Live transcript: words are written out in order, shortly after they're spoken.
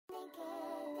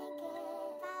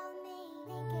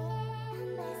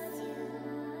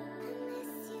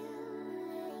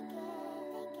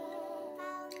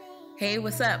Hey,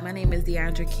 what's up? My name is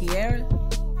Deandra Kiera.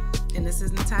 And this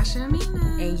is Natasha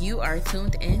Amina. And you are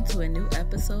tuned in to a new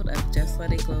episode of Just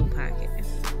Let It Glow podcast.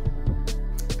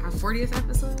 Our 40th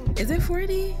episode? Is it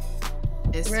 40?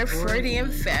 We're 40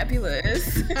 and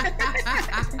fabulous.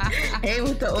 Hey,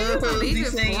 with the old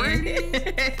hoes saying.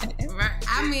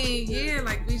 I mean, yeah,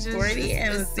 like we just 40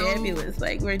 and fabulous.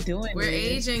 Like we're doing We're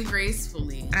aging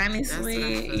gracefully.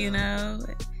 Honestly, you know,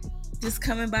 just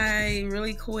coming by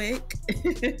really quick.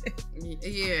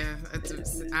 Yeah,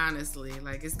 honestly,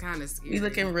 like it's kind of scary. We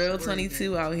looking real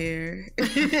 22 out here.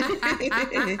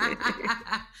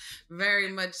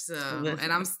 Very much so. Listen.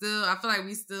 And I feel like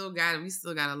we still got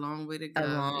a long way to go.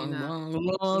 Long.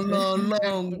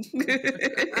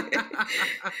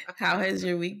 How has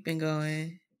your week been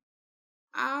going?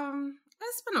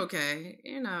 It's been okay.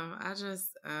 You know, I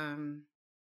just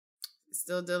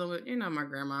still dealing with, my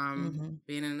grandma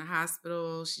being in the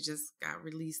hospital. She just got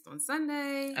released on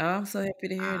Sunday. Oh, I'm so happy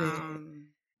to hear that.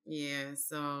 Yeah,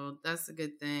 so that's a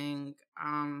good thing.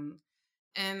 And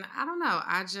I don't know.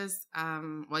 I just,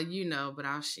 but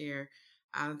I'll share.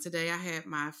 Today I had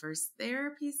my first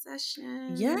therapy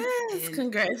session. Yes,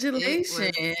 congratulations.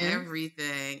 It was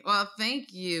everything. Well,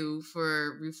 thank you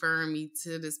for referring me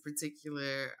to this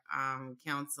particular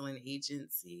counseling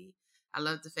agency. I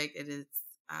love the fact that it's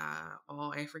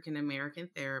all African-American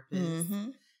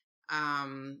therapists.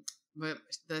 But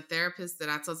the therapist that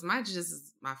I told, this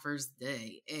is my first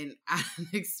day, and I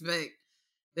didn't expect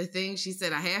the thing she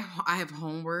said. I have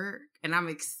homework, and I'm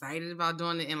excited about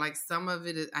doing it. And like some of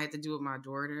it, I had to do with my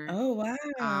daughter. Oh wow!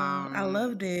 I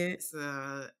loved it.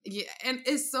 So, yeah, and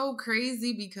it's so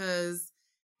crazy because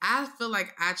I feel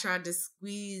like I tried to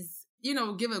squeeze,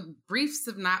 give a brief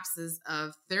synopsis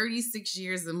of 36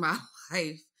 years of my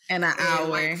life. In an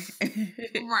hour.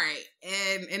 Right.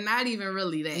 And not even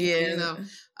really that, yeah.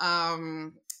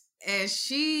 And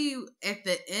she, at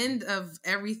the end of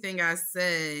everything I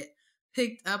said,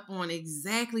 picked up on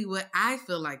exactly what I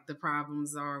feel like the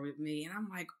problems are with me. And I'm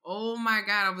like, oh my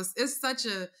God, it was such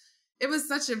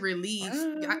a relief.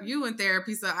 You in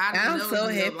therapy, so I'm so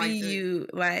happy you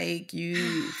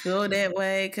feel that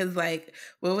way. Cause like,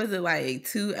 what was it, like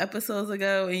 2 episodes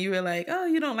ago, and you were like, "Oh,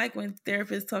 you don't like when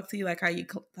therapists talk to you like how you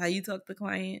talk to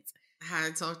clients." How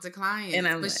to talk to clients,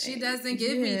 but like, she doesn't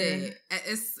give me that.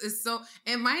 It's so,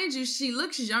 and mind you, she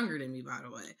looks younger than me, by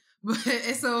the way. But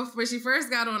so when she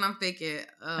first got on, I'm thinking,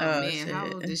 oh man, shit.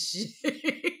 How old is she?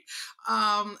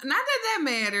 Not that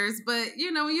matters, but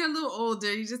when you're a little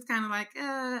older, you just kind of like,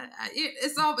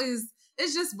 it's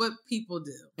just what people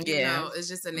do. It's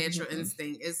just a natural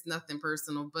instinct. It's nothing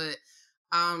personal, but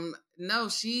no,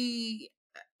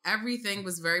 everything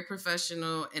was very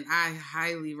professional, and I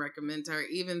highly recommend her,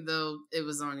 even though it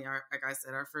was only our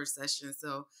first session.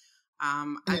 So.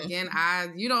 Again,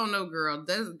 you don't know, girl.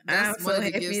 That's I'm so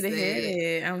happy to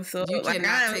hear that. I'm so like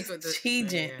I'm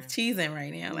cheesing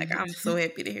right now. Like I'm so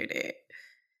happy to hear that.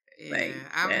 Yeah, like,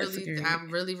 I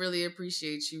really, really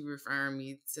appreciate you referring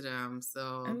me to them.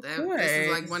 So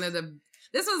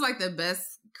this was like the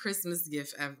best Christmas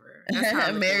gift ever. That's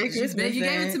how Merry Christmas. You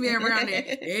gave it to me around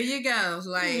there. There you go.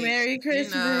 Like Merry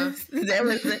Christmas. That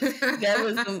was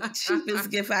the cheapest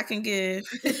gift I can give.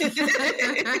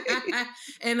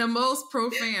 And the most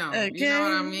profound. Okay. You know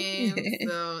what I mean?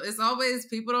 So it's always,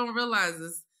 people don't realize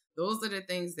this. Those are the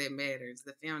things that matters,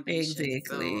 the foundation.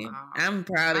 Exactly. So, I'm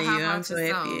proud of you. I'm so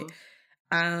happy.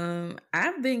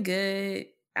 I've been good.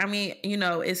 I mean,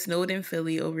 it snowed in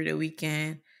Philly over the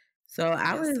weekend. So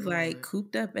I was like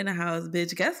cooped up in the house,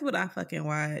 bitch. Guess what I fucking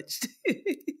watched?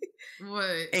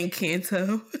 What?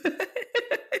 Encanto.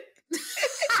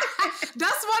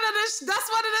 That's one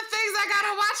of the things I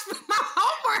gotta watch for my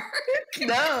homework.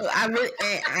 No,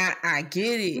 I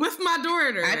get it. With my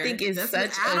daughter. I think it's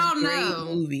such a great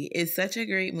movie. It's such a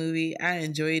great movie. I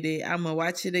enjoyed it. I'm gonna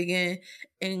watch it again.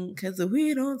 And because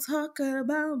we don't talk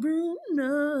about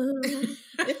Bruno.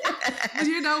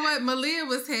 You know what? Malia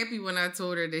was happy when I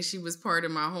told her that she was part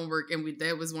of my homework, and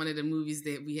that was one of the movies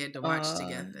that we had to watch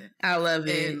together. I love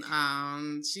it.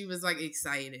 And she was like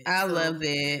excited. I love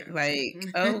it. Like,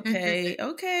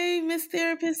 okay, Miss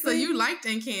Therapist. So you liked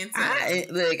Encanto.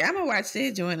 I'm gonna watch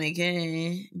that joint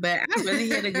again. But I really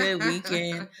had a good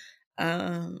weekend.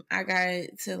 I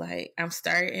got to I'm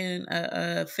starting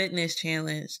a fitness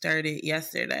challenge, started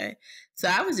yesterday. So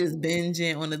I was just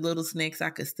binging on the little snacks I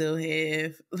could still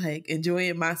have, like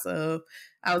enjoying myself.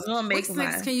 I was gonna make what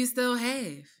snacks can you still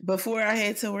have before I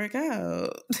had to work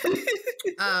out.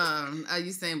 Are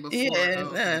you saying before?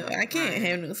 Yeah, I can't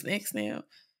have no snacks now.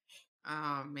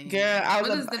 Oh man, girl, what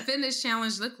does the fitness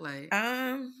challenge look like?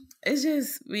 It's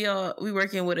just we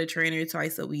working with a trainer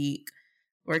twice a week.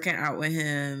 working out with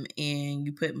him and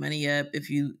you put money up. If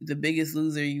you the biggest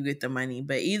loser, you get the money.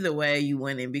 But either way, you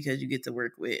winning because you get to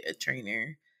work with a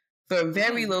trainer for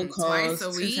very low Twice a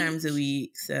cost, 2 week? times a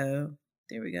week. So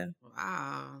there we go.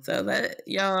 Wow. So let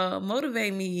y'all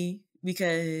motivate me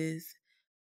because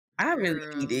I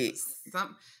really need it.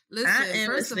 Listen, I am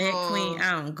first a snack of all, queen.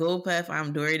 I'm GoPuff.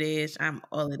 I'm DoorDash. I'm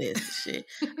all of this shit.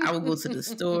 I will go to the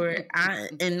store.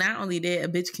 And not only that, a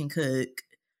bitch can cook.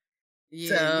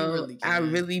 Yeah, so you really can. I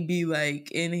really be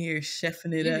like in here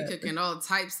chefing it you up. You be cooking all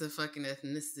types of fucking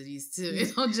ethnicities too.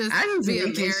 It don't just be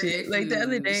American shit. Like the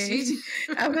other day,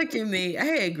 I fucking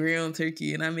had ground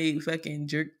turkey and I made fucking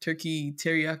jerk turkey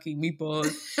teriyaki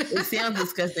meatballs. It sounds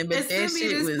disgusting, but that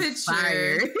shit was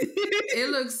fire.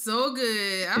 It looks so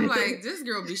good. I'm like, this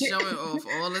girl be showing off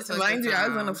all this. Mind you, I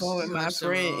was on the phone with my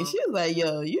friend and she was like,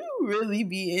 yo, you really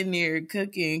be in there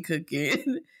cooking.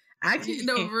 I can't.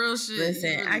 No real shit.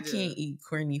 Listen, really I can't eat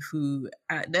corny food.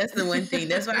 That's the one thing.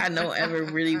 That's why I don't ever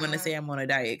really want to say I'm on a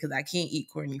diet because I can't eat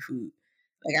corny food.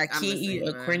 Like I can't eat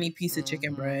a corny piece of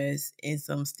chicken breast and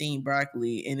some steamed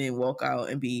broccoli and then walk out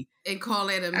and call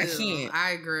it a meal. I can't.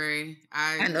 I agree.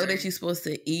 I know that you're supposed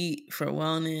to eat for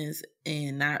wellness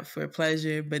and not for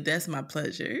pleasure, but that's my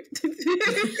pleasure.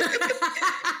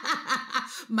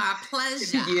 My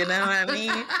pleasure. You know what I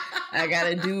mean? I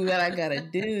gotta do what I gotta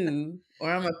do,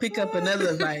 or I'm gonna pick up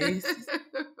another vice.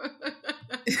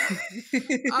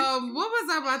 What was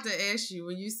I about to ask you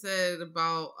when you said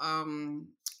about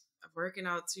working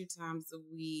out 2 times a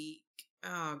week?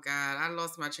 Oh God, I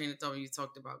lost my train of thought when you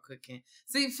talked about cooking.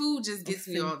 See, food just gets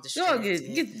me all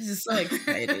distracted. Get just so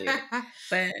excited.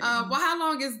 But well, how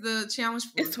long is the challenge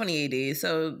for? It's 28 days,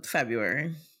 so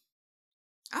February.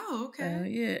 Oh, okay.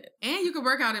 Yeah. And you can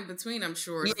work out in between, I'm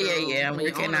sure. Yeah. I'm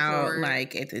working out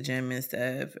like at the gym and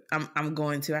stuff. I'm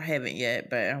going to. I haven't yet,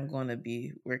 but I'm going to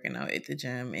be working out at the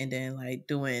gym and then like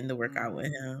doing the workout with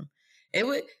him. It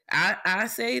would. I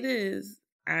say this.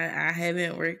 I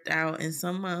haven't worked out in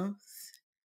some months.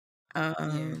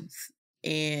 And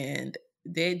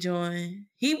that joint,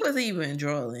 he wasn't even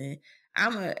drawing.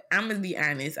 I'm gonna be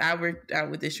honest. I worked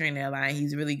out with this trainer a lot.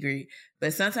 He's really great,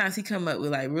 but sometimes he come up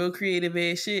with like real creative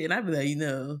ass shit, and I be like,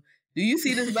 do you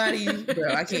see this body,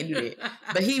 bro? I can't do that.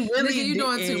 But he really you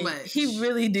doing too much. He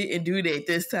really didn't do that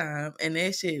this time, and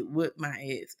that shit whipped my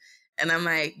ass. And I'm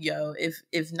like, yo,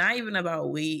 if not even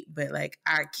about weight, but like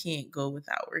I can't go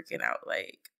without working out.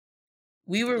 Like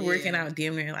we were working out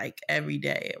damn near like every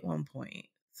day at one point.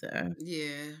 So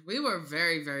yeah, we were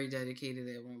very, very dedicated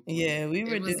at one point. Yeah, we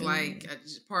were. It was like a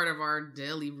part of our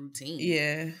daily routine.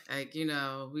 Yeah, like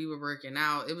we were working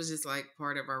out. It was just like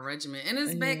part of our regimen, and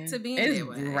it's back to being that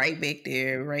way. Right back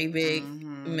there, right back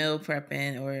meal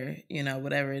prepping or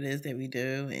whatever it is that we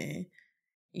do, and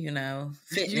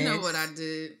fitness. You know what I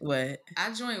did? What?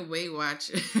 I joined Weight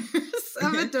Watchers.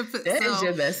 That is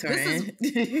your best friend.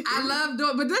 I love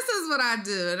doing, but this is what I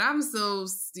do, and I'm so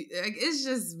it's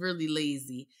just really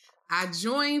lazy. I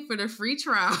joined for the free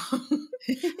trial.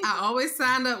 I always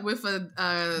sign up with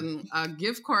a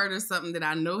gift card or something that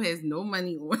I know has no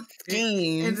money on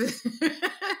it.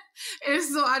 And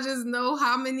so I just know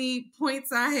how many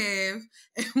points I have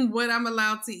and what I'm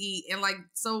allowed to eat. And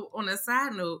so on a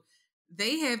side note,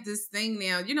 they have this thing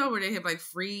now, where they have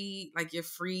your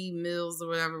free meals or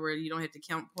whatever, where you don't have to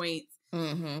count points.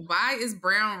 Mm-hmm. Why is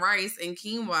brown rice and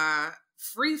quinoa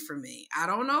free for me? I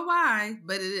don't know why,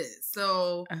 but it is.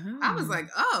 So I was like,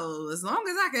 as long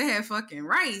as I can have fucking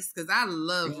rice, because I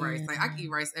love rice. Like I can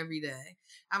eat rice every day.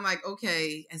 I'm like,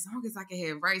 okay, as long as I can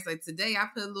have rice. Like today I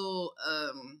put a little,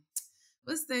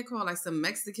 what's that called? Like some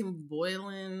Mexican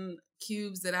boiling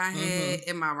cubes that I had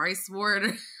in my rice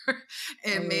water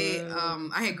and made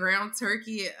I had ground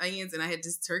turkey and onions and I had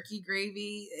this turkey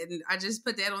gravy and I just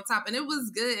put that on top and it was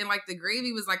good and like the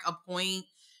gravy was like a point.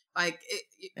 Like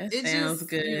it sounds just,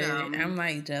 good. I'm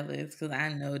like jealous because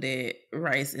I know that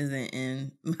rice isn't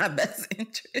in my best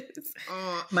interest.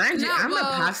 Mind you, I'm a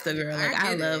pasta girl. Like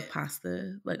I love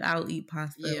pasta. Like I'll eat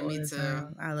pasta. Yeah, me too.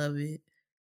 Time. I love it.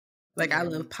 Like I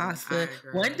love pasta.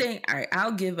 One thing,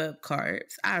 I'll give up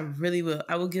carbs. I really will.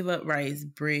 I will give up rice,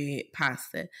 bread,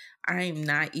 pasta. I am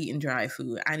not eating dry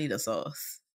food. I need a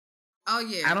sauce. Oh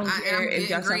yeah, I don't care if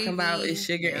y'all talking about is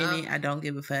sugar in it. I don't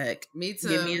give a fuck. Me too.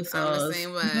 Give me a sauce. I'm the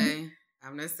same way.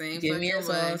 I'm the same. Give me a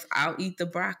sauce. I'll eat the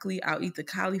broccoli. I'll eat the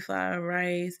cauliflower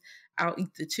rice. I'll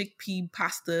eat the chickpea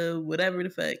pasta. Whatever the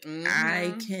fuck.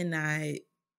 I cannot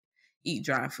eat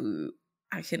dry food.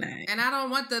 I cannot. And I don't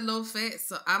want the low fat,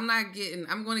 so I'm going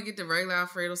to get the regular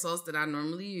Alfredo sauce that I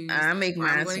normally use. I make mine.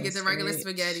 I'm going to get the regular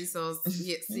spaghetti sauce.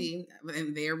 Yeah, see,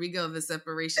 and there we go, the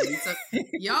separation.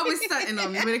 You always starting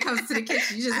on me when it comes to the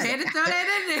kitchen. You just had to throw that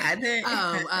in there. I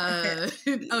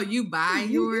didn't. You buy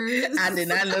yours? I did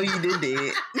not know you did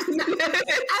that.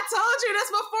 I told you this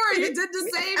before. You did the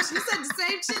same. You said the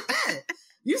same shit then.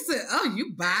 You said, "Oh,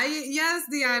 you buy it?" Yes,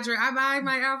 DeAndre, I buy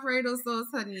my Alfredo sauce,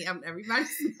 honey. Everybody's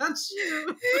not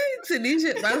you.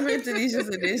 Tanisha, my friend Tanisha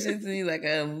said this shit to me like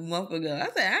a month ago.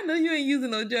 I said, "I know you ain't using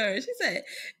no jar." She said,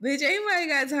 "Bitch, anybody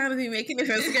got time to be making it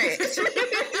from scratch?"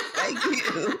 Like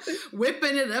you,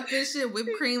 whipping it up and shit,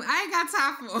 whipped cream. I ain't got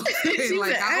time for it. She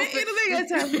said, I ain't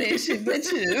got time for that shit, but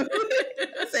you.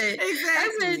 I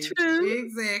said, true.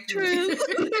 Exactly. True.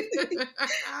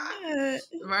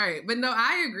 Right. But no,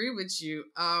 I agree with you.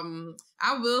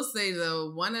 I will say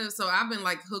though, so I've been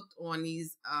like hooked on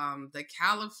these the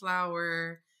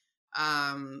cauliflower,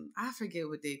 I forget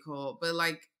what they call, but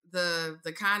like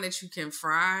the kind that you can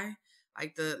fry,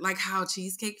 like how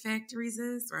Cheesecake Factories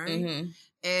is, right? Mm-hmm.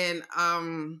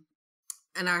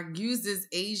 And I use this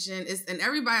Asian, and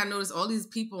everybody, I noticed all these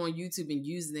people on YouTube been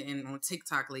using it and on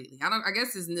TikTok lately. I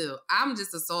guess it's new. I'm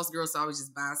just a sauce girl, so I always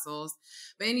just buy sauce.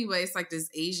 But anyway, it's like this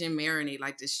Asian marinade,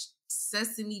 like this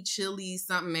sesame chili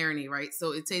something marinade, right?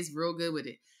 So it tastes real good with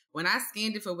it. When I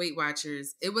scanned it for Weight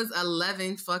Watchers, it was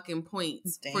 11 fucking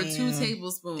points for 2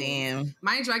 tablespoons. Damn.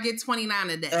 Mind you, I get 29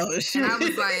 a day. Oh, shit. And I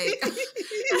was like,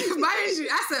 mind you,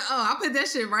 I said, I put that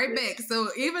shit right back. So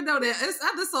even though there's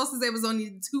other sauces that was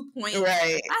only 2 points,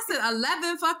 right? I said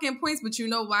 11 fucking points. But you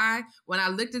know why? When I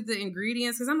looked at the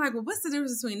ingredients, because I'm like, well, what's the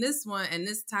difference between this one and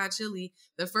this Thai chili?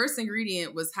 The first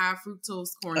ingredient was high fructose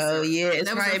corn syrup. Oh, yeah. It's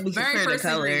probably the very first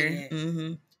color. Ingredient.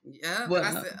 Mm-hmm. Yeah, well,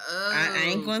 I said, I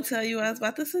ain't gonna tell you what I was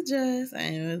about to suggest. I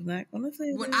was not gonna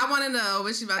say that. I want to know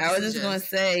what you about to suggest. I was just gonna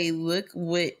say, look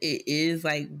what it is,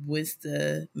 like what's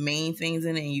the main things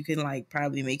in it, and you can like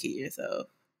probably make it yourself.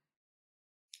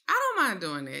 I don't mind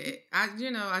doing it. I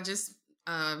just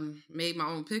made my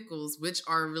own pickles, which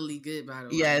are really good, by the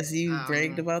way. Yes, you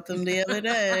bragged about them the other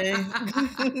day. And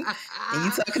you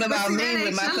talking about me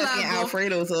with my fucking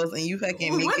Alfredo sauce, and you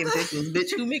fucking making pickles. Bitch,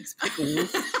 who makes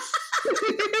pickles? I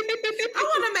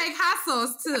want to make hot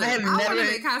sauce too. I have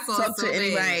never talked to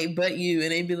anybody but you,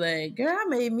 and they be like, "Girl, I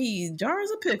made me jars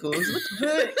of pickles." What the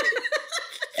fuck?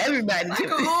 Everybody, like a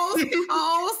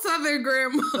whole Southern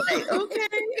grandma. Like, okay,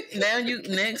 now you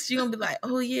gonna be like,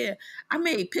 "Oh yeah, I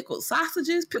made pickled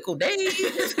sausages, pickled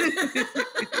days."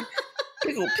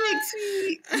 Pickle pigs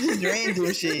feet. Just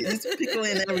random shit. Just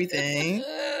pickling everything.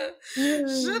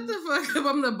 Shut the fuck up.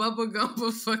 I'm the bubble gum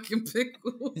for fucking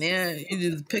pickles. Yeah,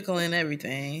 you just pickling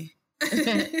everything.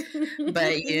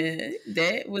 But yeah,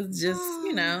 that was just,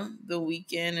 the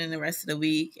weekend and the rest of the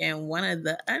week. And one of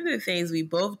the other things we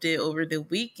both did over the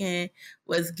weekend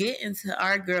was get into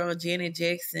our girl Janet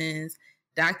Jackson's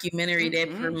documentary that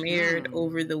premiered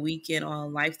over the weekend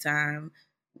on Lifetime.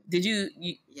 Did you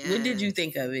what did you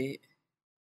think of it?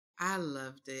 I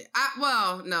loved it.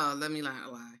 No, let me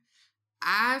not lie.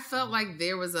 I felt like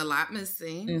there was a lot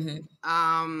missing.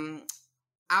 Mm-hmm.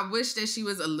 I wish that she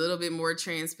was a little bit more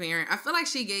transparent. I feel like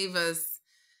she gave us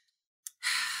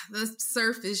the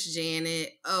surface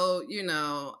Janet.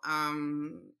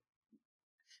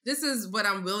 This is what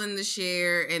I'm willing to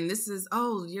share. And this is,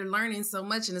 you're learning so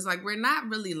much. And it's like, we're not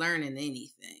really learning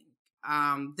anything.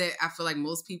 That I feel like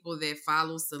most people that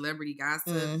follow celebrity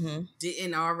gossip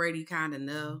didn't already kind of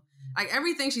know. Like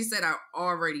everything she said, I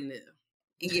already knew.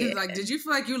 Yeah. Like, did you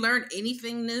feel like you learned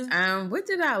anything new? What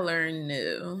did I learn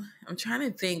new? I'm trying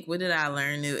to think. What did I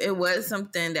learn new? It was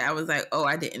something that I was like,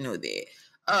 I didn't know that.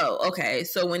 Oh, okay.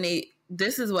 So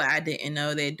this is what I didn't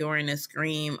know, that during the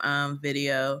Scream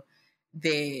video,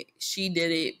 that she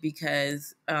did it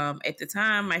because at the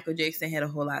time Michael Jackson had a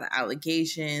whole lot of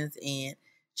allegations, and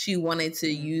she wanted to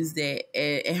use that,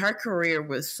 and her career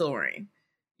was soaring,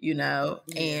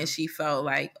 and she felt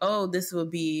like, this will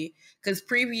be, because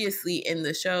previously in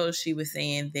the show, she was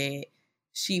saying that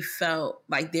she felt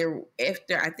like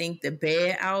after, I think, the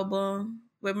Bad album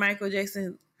with Michael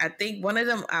Jackson, I think one of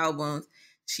them albums,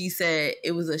 she said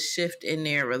it was a shift in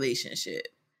their relationship.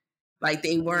 Like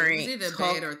they weren't. Was it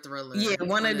Bad or Thriller? Yeah,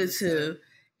 one of the two.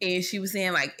 And she was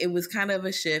saying like it was kind of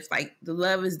a shift. Like the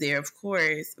love is there, of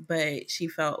course, but she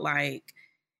felt like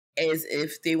as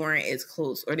if they weren't as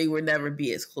close, or they would never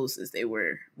be as close as they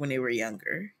were when they were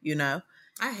younger,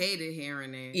 I hated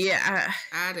hearing it. Yeah,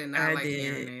 I did not like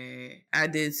hearing it. I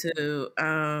did too.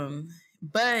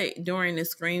 But during the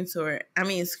Scream tour,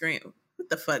 what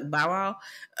the fuck, Bow Wow?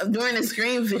 During the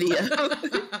Scream video,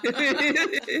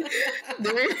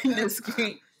 during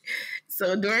the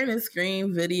So during the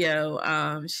Scream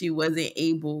video, she wasn't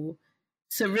able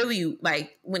to really,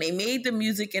 like, when they made the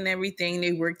music and everything,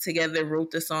 they worked together,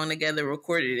 wrote the song together,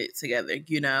 recorded it together,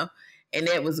 and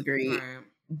that was great. Right.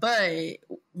 But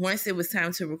once it was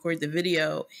time to record the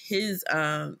video, his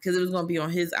because it was going to be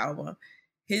on his album,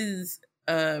 his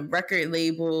record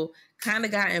label kind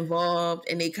of got involved,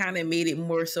 and they kind of made it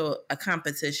more so a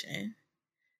competition.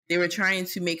 They were trying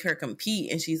to make her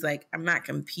compete, and she's like, I'm not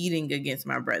competing against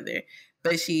my brother.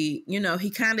 But she,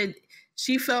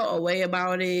 she felt a way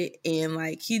about it, and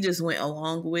like he just went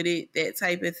along with it, that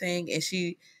type of thing. And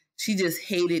she just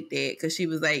hated that because she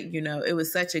was like, it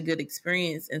was such a good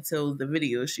experience until the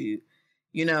video shoot.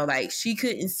 Like she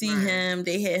couldn't see him.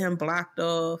 They had him blocked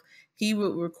off. He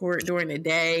would record during the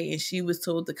day, and she was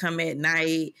told to come at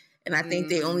night. And I think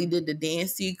they only did the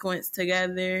dance sequence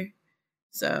together.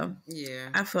 So yeah,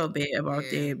 I felt bad about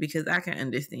that because I can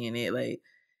understand it. Like,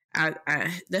 I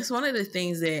that's one of the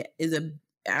things that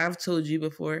I've told you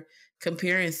before.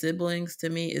 Comparing siblings to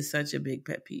me is such a big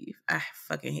pet peeve. I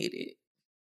fucking hate it,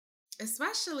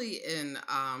 especially in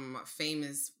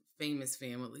famous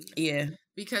families. Yeah,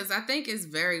 because I think it's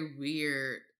very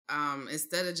weird.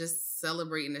 Instead of just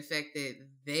celebrating the fact that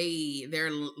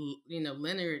they're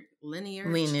lineage.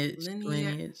 It's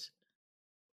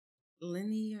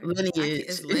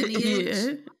lineage.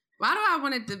 Yeah. Why do I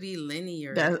want it to be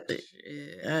linear? That's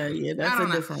a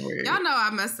different word. Y'all know I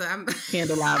messed up.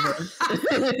 Candelabra.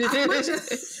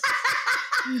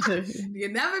 You're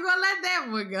never gonna let that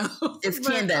one go. It's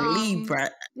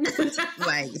candelabra. And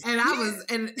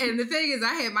the thing is,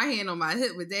 I had my hand on my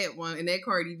hip with that one and that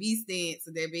Cardi B stance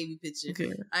and that baby picture.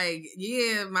 Okay. Like,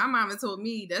 yeah, my mama told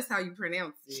me that's how you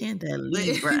pronounce it.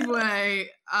 Candelabra. But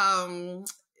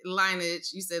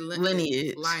lineage. You said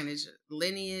lineage.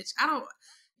 Lineage.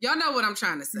 Y'all know what I'm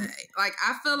trying to say. Like,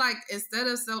 I feel like instead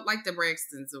of like the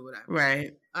Braxtons or whatever.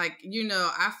 Right. Like,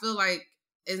 I feel like,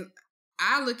 and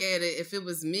I look at it, if it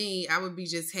was me, I would be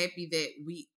just happy that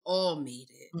we all made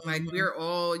it. Mm-hmm. Like, we're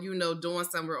all, doing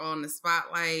something, we're all in the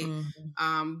spotlight.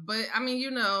 Mm-hmm. But I mean,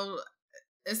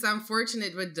 it's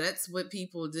unfortunate, but that's what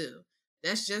people do.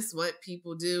 That's just what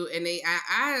people do. And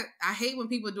I hate when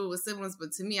people do it with siblings,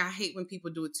 but to me, I hate when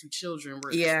people do it to children.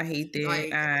 Yeah, I hate that.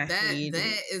 Like,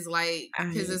 that is like,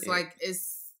 because it's like,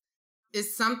 it's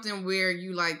something where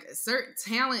you like, certain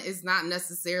talent is not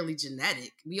necessarily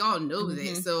genetic. We all know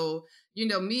that. So,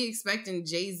 me expecting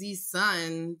Jay-Z's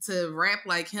son to rap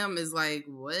like him is like,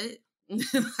 what?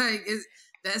 Like,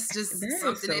 that's just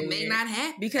something that may not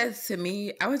happen. Because to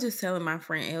me, I was just telling my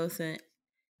friend Allison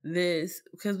this,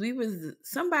 because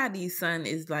somebody's son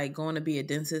is like going to be a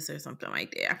dentist or something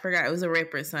like that. I forgot. It was a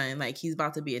rapper's son. Like, he's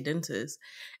about to be a dentist.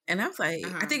 And I was like,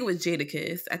 I think it was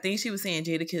Jadakiss. I think she was saying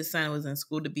Jadakiss' son was in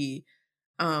school to be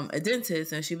a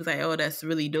dentist. And she was like, oh, that's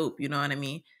really dope. You know what I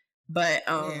mean? But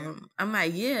I'm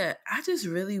like, yeah, I just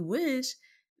really wish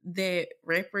that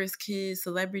rappers, kids,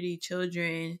 celebrity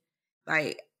children,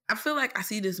 like, I feel like I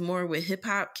see this more with hip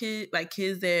hop kids, like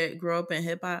kids that grow up in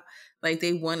hip hop, like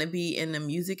they want to be in the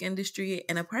music industry.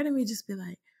 And a part of me just be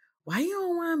like, why you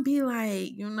don't want to be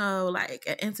like, like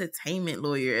an entertainment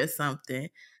lawyer or something?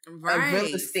 Right. A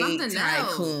real estate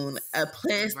tycoon, a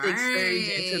plastic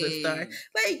surgeon to the star.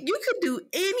 Like, you could do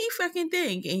any fucking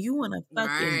thing, and you want to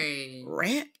fucking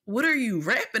rap? What are you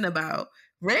rapping about?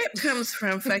 Rap comes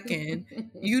from fucking,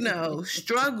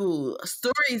 struggle,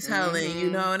 storytelling, you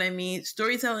know what I mean?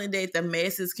 Storytelling that the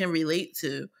masses can relate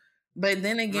to. But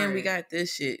then again, we got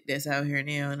this shit that's out here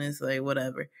now, and it's like,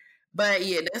 whatever. But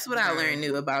yeah, that's what I learned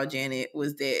new about Janet,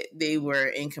 was that they were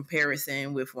in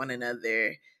comparison with one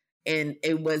another, and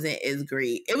it wasn't as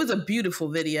great. It was a beautiful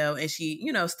video, and she,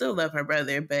 still loved her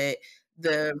brother, but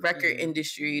the record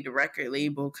industry, the record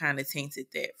label kind of tainted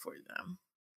that for them,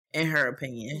 in her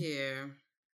opinion. Yeah.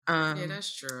 Yeah,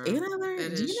 that's true. And I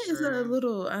learned Gina is a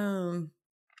little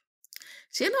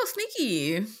she's a little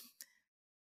sneaky.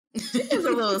 She is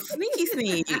a little sneaky.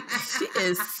 She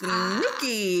is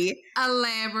sneaky.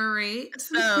 Elaborate.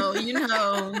 So,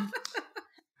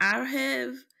 I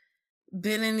have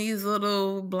been in these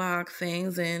little blog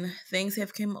things, and things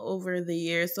have come over the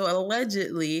years. So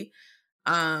allegedly,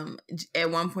 at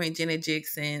one point, Janet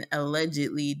Jackson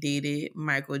allegedly dated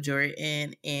Michael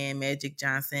Jordan and Magic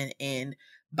Johnson, and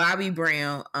Bobby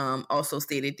Brown also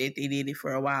stated that they dated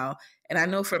for a while. And I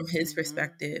know from his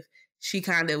perspective, she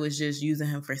kind of was just using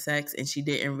him for sex, and she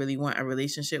didn't really want a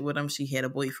relationship with him. She had a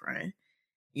boyfriend,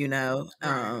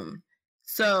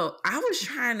 So I was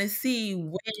trying to see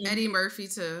when Eddie Murphy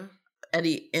too.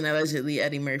 Allegedly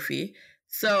Eddie Murphy.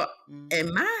 So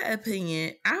in my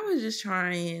opinion, I was just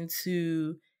trying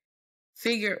to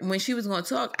figure when she was going to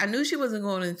talk, I knew she wasn't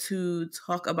going to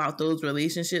talk about those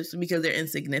relationships because they're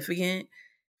insignificant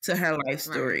to her life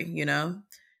story, you know?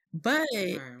 But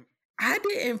I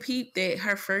didn't peep that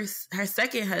her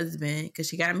second husband, because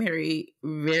she got married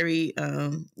very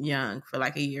young for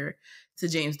like a year to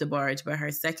James DeBarge, but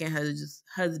her second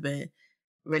husband,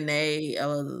 Renee, I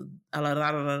don't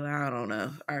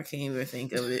know. I can't even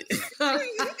think of it.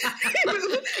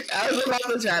 I was about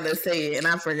to try to say it and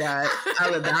I forgot.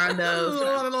 Alodondo.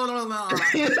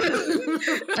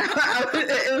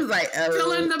 It was like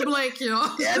fill in the blank, y'all.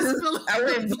 Yeah, I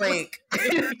went blank.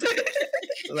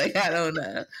 Like, I don't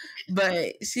know.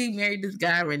 But she married this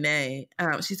guy, Renee.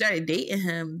 She started dating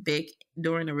him back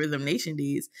during the Rhythm Nation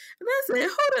days. And I said,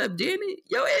 hold up, Janet.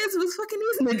 Your ass was fucking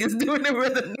these niggas during the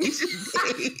Rhythm Nation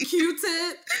days.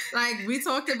 Q-Tip. Like, we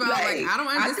talked about, like I don't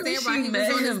understand why he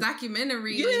was on this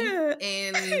documentary. Yeah.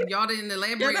 And y'all didn't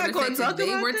elaborate on the fact that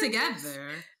they were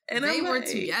together. And they were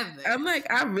together. I'm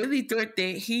like, I really thought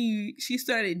that she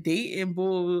started dating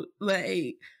Bull,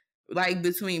 like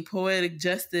between Poetic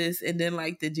Justice and then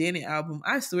like the Janet album.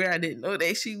 I swear I didn't know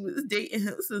that she was dating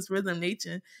him since Rhythm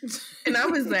Nation. And I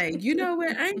was like, you know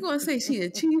what? I ain't gonna say she a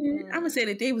cheater. I'm gonna say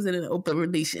that they was in an open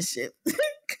relationship.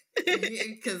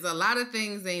 Because a lot of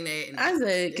things ain't that. I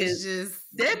said, because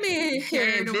that man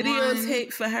had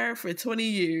videotape for her for 20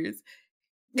 years.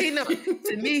 You know,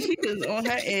 to me, he was on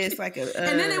her ass like a.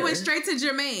 And then it went straight to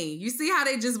Jermaine. You see how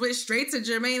they just went straight to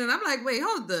Jermaine, and I'm like, wait,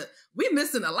 hold up, we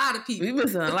missing a lot of people. We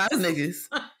missing a lot of niggas.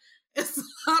 It's a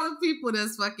lot of people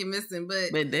that's fucking missing,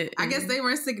 but I guess they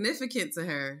weren't significant to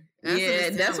her.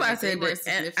 That's why I said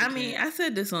that. I mean, I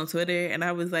said this on Twitter, and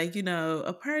I was like, you know,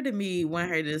 a part of me wanted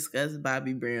her to discuss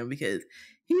Bobby Brown because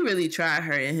he really tried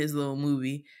her in his little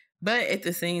movie, but at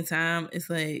the same time, it's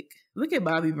like. Look at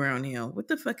Bobby Brown now. What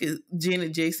the fuck is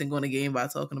Janet Jackson going to gain by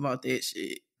talking about that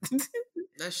shit?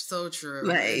 That's so true.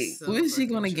 Like, what is she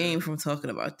going to gain from talking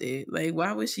about that? Like,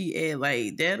 why would she add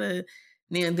like that?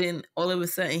 Then all of a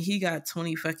sudden he got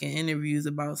 20 fucking interviews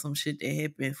about some shit that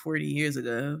happened 40 years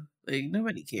ago. Like,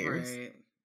 nobody cares. Right.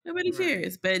 Nobody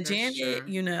cares. But that's Janet, true.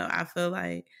 You know, I feel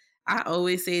like I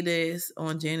always say this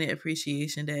on Janet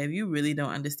Appreciation Day. If you really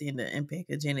don't understand the impact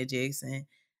of Janet Jackson,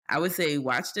 I would say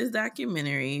watch this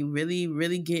documentary, really,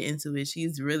 really get into it.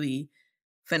 She's really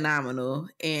phenomenal.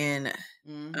 And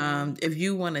if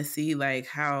you want to see like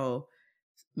how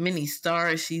many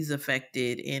stars she's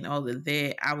affected and all of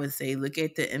that, I would say look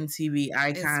at the MTV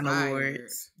Icon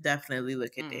Awards. Definitely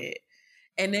look at that.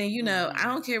 And then, you know, I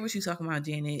don't care what you're talking about,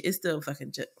 Janet. It's still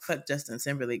fucking fuck Justin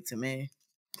Timberlake to me.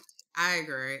 I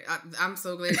agree. I'm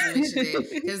so glad you mentioned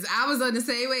it because I was on the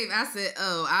same wave. I said,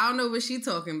 "Oh, I don't know what she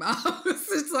talking about."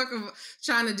 She's talking about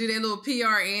trying to do that little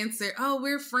PR answer. Oh,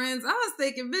 we're friends. I was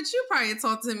thinking, bitch, you probably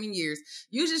talked to him in years.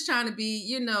 You just trying to be,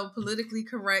 you know, politically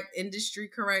correct, industry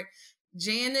correct.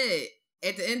 Janet,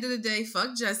 at the end of the day,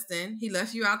 fuck Justin. He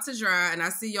left you out to dry, and I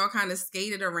see y'all kind of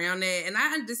skated around that. And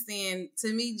I understand.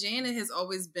 To me, Janet has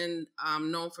always been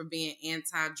known for being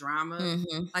anti-drama.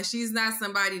 Mm-hmm. Like she's not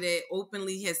somebody that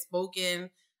openly has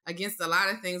spoken against a lot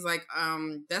of things. Like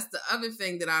that's the other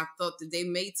thing that I thought that they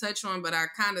may touch on, but I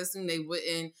kind of assumed they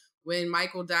wouldn't. When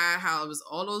Michael died, how it was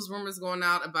all those rumors going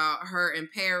out about her in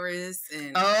Paris,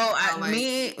 and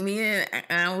me and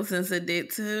Allison said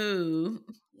that too.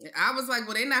 I was like,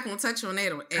 well, they're not going to touch on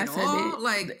that at all.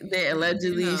 Like that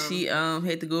allegedly she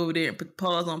had to go over there and put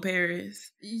pause on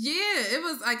Paris. Yeah, it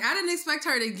was like I didn't expect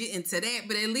her to get into that,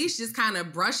 but at least just kind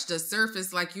of brush the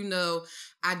surface. Like, you know,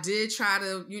 I did try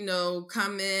to, you know,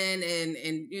 come in and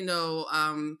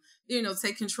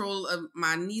take control of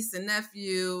my niece and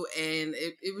nephew, and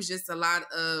it was just I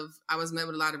was met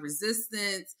with a lot of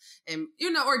resistance, and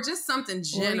or just something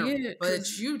general. But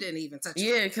you didn't even touch it.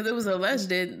 Yeah, because it was alleged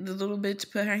that the little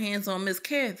bitch put her hands on Miss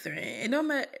Catherine, and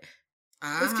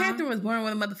Miss Catherine was born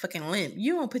with a motherfucking limp.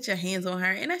 You don't put your hands on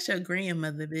her, and that's your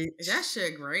grandmother, bitch. That's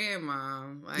your grandma.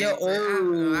 Like, your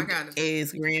old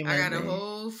ass grandmother. I got a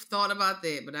whole thought about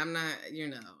that, but I'm not.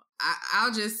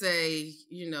 I'll just say,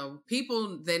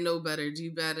 people that know better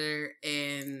do better,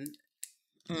 and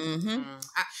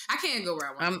I can't go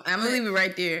where I want. I'm gonna leave it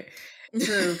right there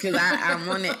too, because I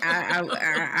want it.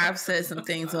 I've said some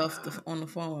things on the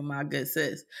phone with my good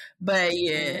sis, but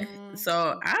yeah.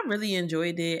 So I really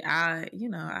enjoyed it. I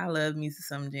love me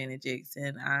some Janet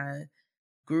Jackson. I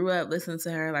grew up listening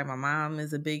to her. Like, my mom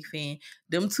is a big fan.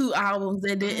 Them 2 albums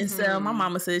that didn't sell, my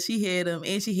mama said she had them,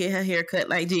 and she had her hair cut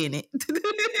like Janet.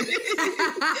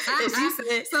 And she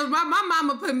said, so my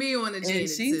mama put me on the Janet. And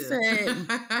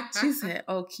she said,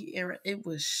 "Oh, Kiera, it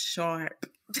was sharp."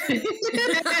 She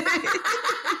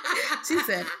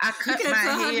said, "I cut my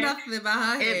hair. Nothing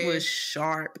about her hair. It was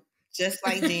sharp." just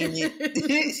like Janet.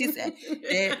 She said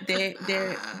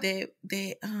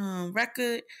that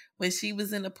record when she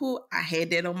was in the pool, I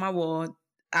had that on my wall.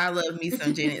 I love me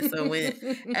some Janet. So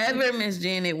whenever Miss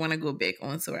Janet want to go back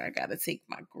on tour, I gotta take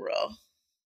my girl.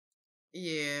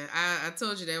 Yeah, I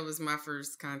told you that was my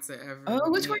first concert ever.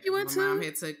 Oh, which one you went to? My mom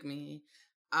had took me.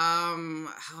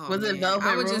 Was it Velvet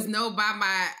I would Rope? just know by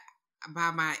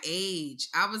my age.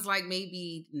 I was like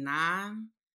maybe 9.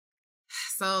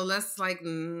 So let's like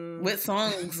what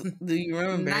songs do you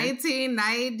remember?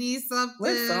 1990 something.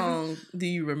 What song do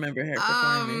you remember her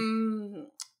performing?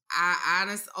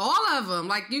 All of them.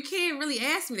 Like you can't really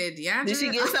ask me that, DeAndre. Did she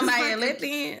give somebody a lip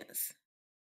dance?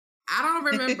 I don't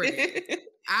remember it.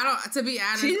 I don't. To be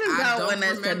honest, she just I don't want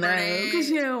us to know because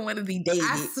you don't want to be dated.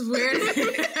 I swear,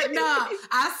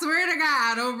 I swear to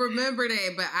God, I don't remember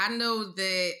that. But I know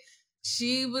that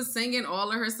she was singing all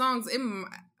of her songs.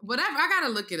 Whatever, I gotta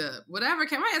look it up. Whatever,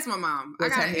 can I ask my mom?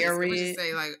 Was I gotta her hair ask her what she red?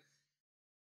 say. Like,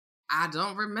 I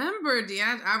don't remember,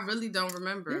 DeAndre. I really don't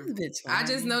remember. I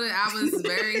just know that I was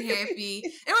very happy.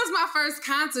 It was my first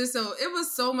concert, so it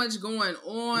was so much going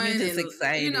on. You're just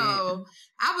excited. You know,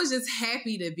 I was just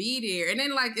happy to be there. And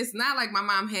then, like, it's not like my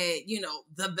mom had, you know,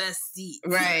 the best seat.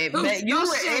 Right, but you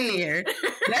were in there.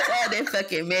 That's all that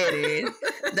fucking matters.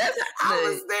 I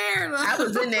was there. I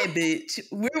was in that bitch.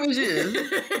 Where was you?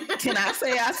 Can I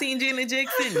say I seen Janet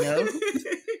Jackson? No.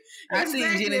 I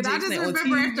seen Janet Jackson. I just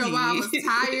remember after a while I was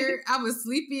tired. I was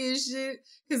sleepy and shit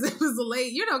because it was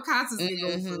late. You know, concerts can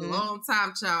go for a long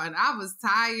time, child. And I was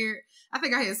tired. I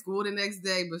think I had school the next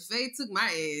day, but Faye took my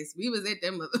ass. We was at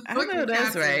that motherfucking I know that's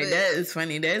concert. right. That is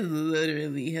funny. That's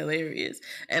literally hilarious.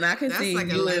 And I can see like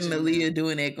you and Malia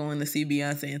doing that, going to see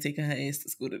Beyonce and taking her ass to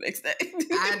school the next day.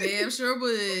 I damn sure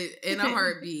would in a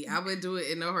heartbeat. I would do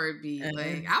it in a heartbeat.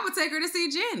 Like I would take her to see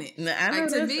Janet. Like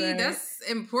to me, that's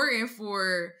important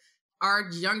for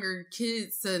our younger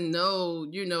kids to know,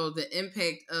 you know, the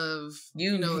impact of,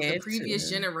 you know, the previous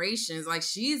generations. Like,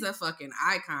 she's a fucking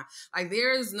icon. Like,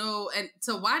 there is no, and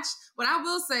to watch, what I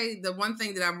will say, the one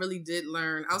thing that I really did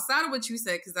learn, outside of what you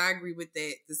said, because I agree with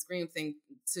that, the Scream thing,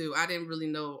 too. I didn't really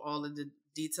know all of the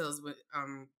details with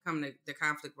coming to the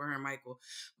conflict with her and Michael.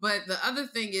 But the other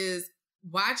thing is,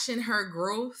 watching her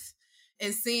growth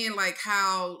and seeing like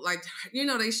how, like, you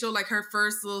know, they show like her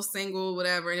first little single,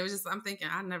 whatever. And it was just, I'm thinking,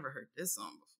 I never heard this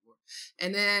song before.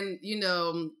 And then, you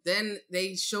know, then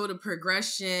they show the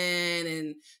progression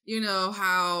and, you know,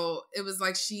 how it was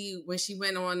like when she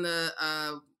went on the,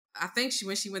 I think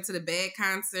when she went to the Bad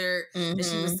concert and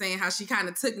she was saying how she kind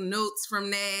of took notes from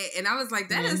that. And I was like,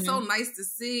 that is so nice to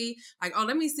see. Like, oh,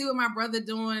 let me see what my brother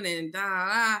doing and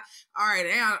da. All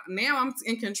right, now I'm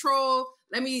in control.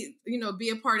 Let me, you know, be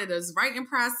a part of this writing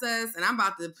process. And I'm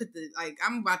about to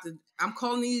I'm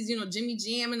calling these, you know, Jimmy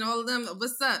Jam and all of them.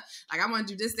 What's up? Like, I want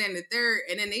to do this, that, and the third.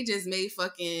 And then they just made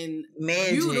fucking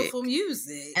beautiful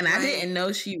music. And like, I didn't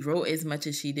know she wrote as much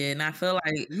as she did. And I feel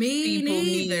like people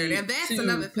need and that's to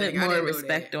another put thing. more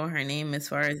respect on her name as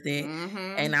far as that.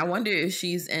 And I wonder if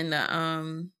she's in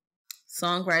the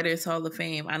Songwriters Hall of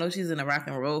Fame. I know she's in the Rock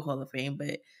and Roll Hall of Fame,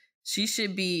 but she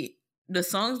should be, the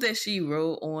songs that she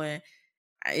wrote on,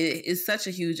 it's such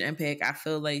a huge impact. I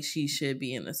feel like she should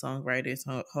be in the Songwriters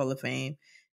Hall of Fame.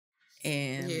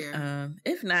 And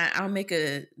if not, I'll make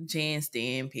a Jan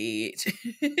Stan page.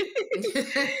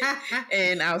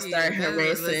 And I'll start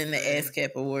harassing the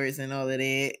ASCAP Awards and all of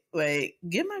that. Like,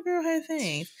 give my girl her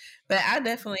things. But I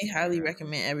definitely highly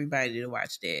recommend everybody to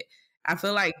watch that. I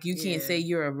feel like you can't say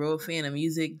you're a real fan of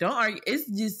music. Don't argue. It's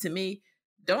just, to me,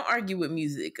 don't argue with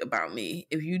music about me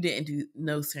if you didn't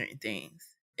know certain things.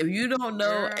 If you don't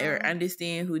know or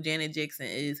understand who Janet Jackson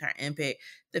is, her impact,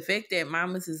 the fact that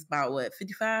Mamas is about,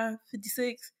 55,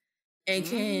 56, and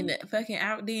can fucking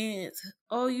outdance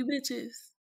all you bitches.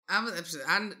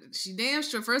 She damn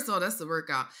sure, first of all, that's the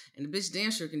workout. And the bitch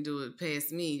damn sure can do it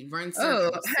past me. Run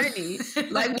circles. Oh, honey.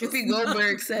 Like Whoopi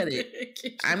Goldberg said it.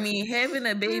 I mean, having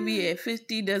a baby at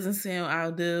 50 doesn't sound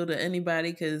ideal to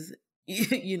anybody because,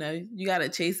 you know, you got to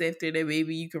chase after that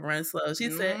baby. You can run slow. She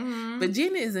said, but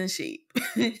Gina is in shape.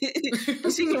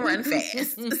 She can run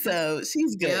fast. So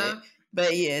she's good. Yeah.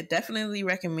 But yeah, definitely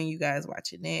recommend you guys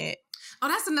watching that. Oh,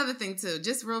 that's another thing too.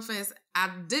 Just real fast. I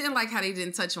didn't like how they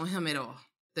didn't touch on him at all.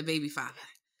 The baby father.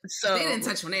 So they didn't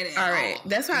touch on that at all. All right.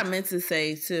 That's what I meant to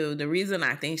say too. The reason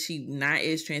I think she not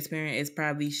as transparent as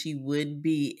probably she would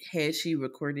be had she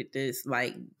recorded this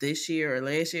like this year or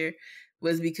last year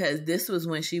was because this was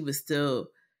when she was still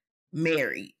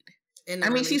married. I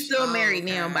mean, she's still married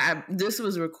now, but this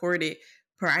was recorded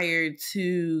prior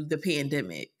to the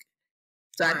pandemic.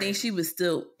 So I think she was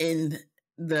still in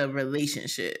the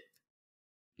relationship.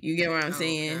 You get what I'm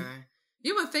saying?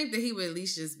 You would think that he would at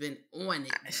least just been on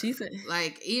it. She said,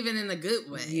 like, even in a good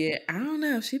way. Yeah, I don't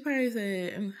know. She probably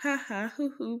said, ha ha,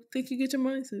 hoo hoo, think you get your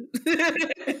money too.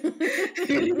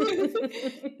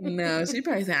 No, she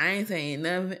probably said, I ain't saying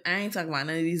nothing. I ain't talking about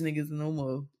none of these niggas no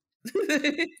more.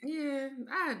 Yeah,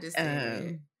 I understand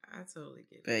that. I totally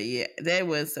get it. But yeah, that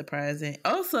was surprising.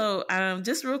 Also,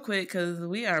 just real quick, because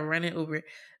we are running over,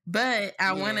 but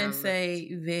I want to say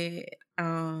that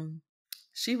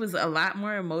she was a lot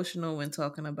more emotional when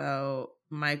talking about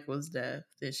Michael's death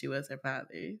than she was her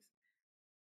father's.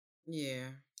 Yeah.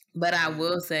 But I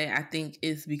will say, I think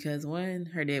it's because one,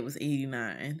 her dad was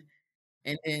 89.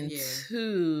 And then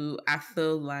two, I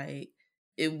feel like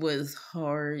it was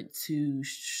hard to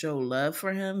show love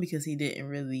for him because he didn't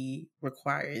really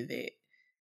require that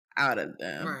out of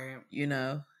them. Right. You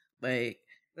know? Like,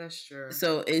 that's true.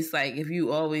 So it's like if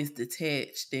you always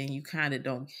detach, then you kind of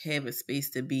don't have a space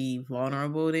to be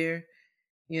vulnerable there,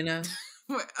 you know?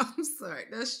 I'm sorry,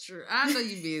 that's true. I know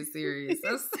you being serious.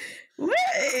 That's what?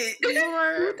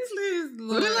 Lord, please,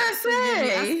 Lord. What did I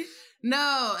say?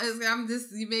 No, I'm just,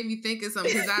 you made me think of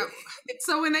something because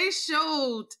so when they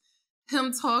showed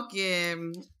him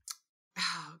talking,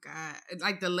 oh God,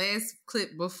 like the last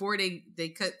clip before they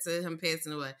cut to him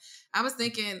passing away, I was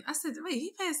thinking, I said, wait,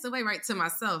 he passed away, right, to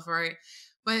myself, right?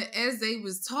 But as they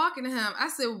was talking to him, I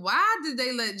said, why did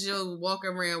they let Joe walk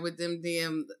around with them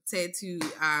damn tattooed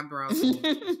eyebrows?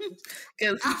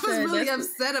 I was really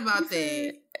upset about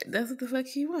that. That's what the fuck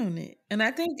he wanted. And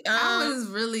I think I was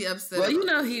really upset. Well, you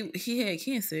know, he had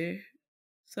cancer.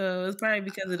 So it's probably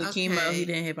because of the chemo he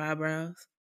didn't have eyebrows.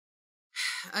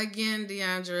 Again,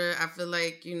 Deandra, I feel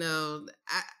like, you know,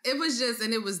 it was just,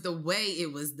 and it was the way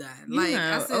it was done. Like,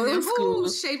 I said,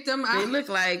 who shaped them out? They look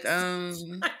like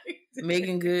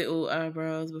Megan Good old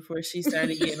eyebrows before she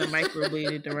started getting them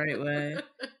microbladed the right way.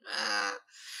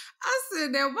 I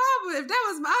said, now, if that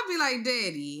was, I'd be like,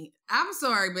 Daddy, I'm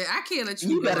sorry, but I can't let you.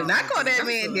 You better not call that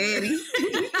man Daddy.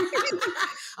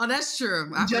 Oh, that's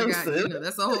true. I forgot. You know,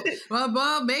 that's a whole.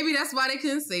 Well, maybe that's why they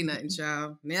couldn't say nothing,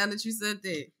 child. Now that you said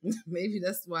that, maybe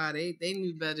that's why they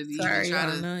knew better to even try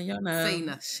to say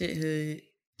nothing. Shithood.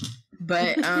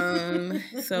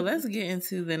 But so let's get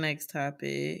into the next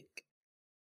topic.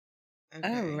 Okay.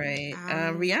 All right.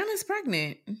 Rihanna's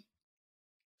pregnant.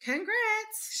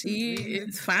 Congrats. She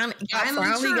is finally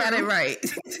got it right.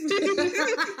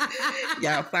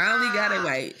 Y'all finally got it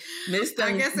right. Missed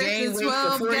them gained weight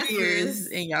for 4 years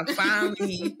and y'all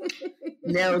finally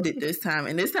nailed it this time.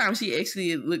 And this time she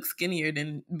actually looks skinnier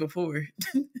than before.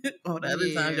 All the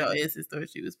other times y'all asses thought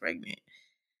she was pregnant.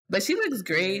 But she looks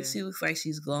great. Yeah. She looks like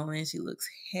she's glowing. She looks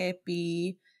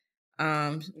happy.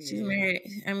 She's married.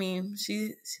 I mean,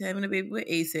 she's having a baby with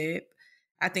ASAP.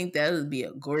 I think that would be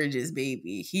a gorgeous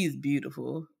baby. He's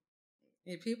beautiful.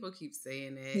 Yeah, people keep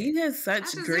saying that. He has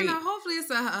such great. Hopefully,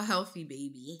 it's a healthy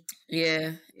baby.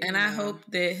 Yeah, and I hope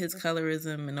that his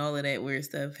colorism and all of that weird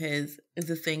stuff is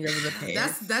a thing of the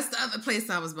past. That's the other place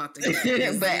I was about to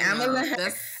go. But I'm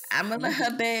gonna let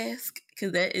her bask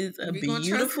because that is a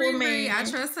beautiful man. I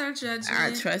trust her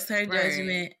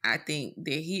judgment. I think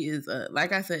that he is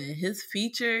like I said, his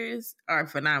features are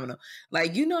phenomenal.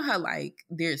 Like, you know how like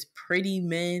there's pretty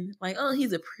men, like, oh,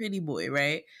 he's a pretty boy,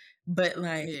 right? But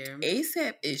like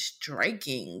ASAP is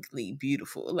strikingly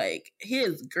beautiful. Like, he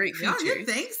has great features. You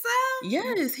think so?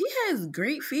 Yes, he has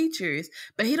great features,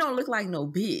 but he don't look like no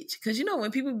bitch. Because you know when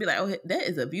people be like, "Oh, that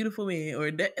is a beautiful man," or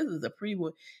 "That is a pretty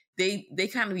boy," they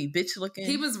kind of be bitch looking.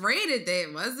 He was rated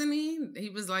that, wasn't he? He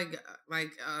was like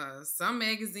some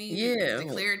magazine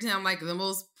declared him like the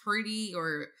most pretty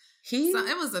or.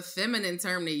 It was a feminine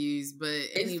term they used, but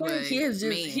anyway,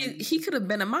 he could have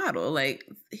been a model. Like,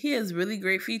 he has really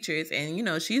great features, and you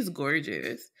know she's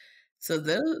gorgeous. So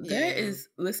that is,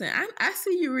 listen, I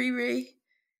see you, Riri.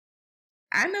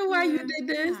 I know why you did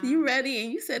this. You ready?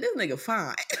 And you said this nigga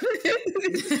fine,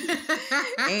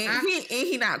 and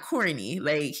he not corny.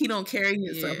 Like, he don't carry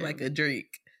himself like a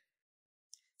Drake.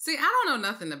 See, I don't know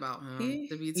nothing about him,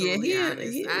 to be totally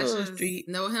honest. I just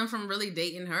know him from really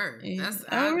dating her.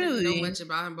 I didn't know much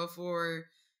about him before.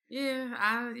 Yeah,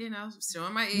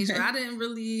 showing my age, but I didn't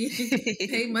really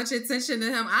pay much attention to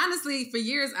him. Honestly, for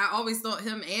years, I always thought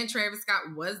him and Travis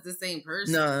Scott was the same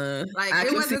person. No, like,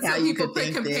 it wasn't until people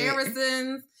put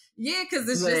comparisons. Yeah, because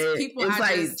it's just people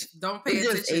just don't pay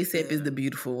attention. ASAP is the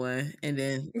beautiful one, and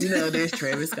then there's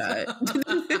Travis Scott.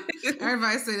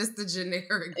 Everybody said it's the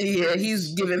generic. Yeah,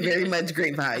 he's given very much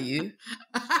great value.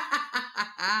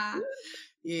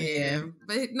 Yeah,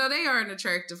 but no, they are an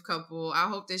attractive couple. I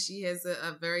hope that she has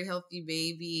a very healthy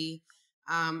baby.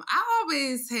 I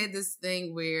always had this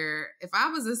thing where if I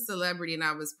was a celebrity and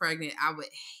I was pregnant, I would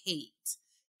hate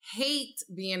hate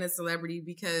being a celebrity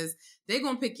because they're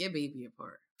gonna pick your baby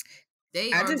apart.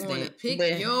 They I are just going to think, pick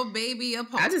but your baby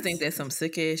apart. I just think that's some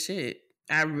sick ass shit.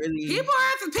 I really people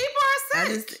are I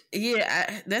sick.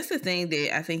 just that's the thing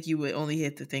that I think you would only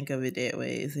have to think of it that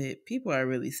way, is that people are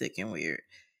really sick and weird.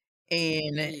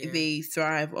 And they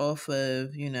thrive off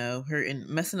of, you know, hurting,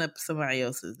 messing up somebody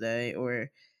else's day,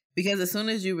 or because as soon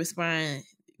as you respond,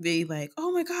 they like,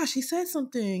 oh my gosh, he said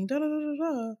something, da da da da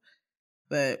da.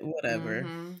 But whatever,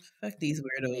 fuck these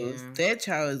weirdos. That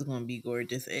child is gonna be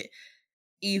gorgeous.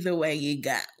 Either way you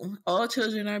go, all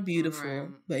children are beautiful, right.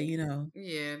 But you know,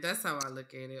 yeah, that's how I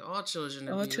look at it. All children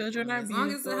are all beautiful. children are as beautiful.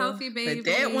 Long as it's a healthy baby.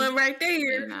 But that one right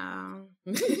there, you know,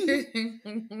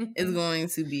 is going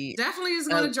to be definitely is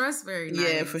going to dress very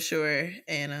nice. Yeah, for sure.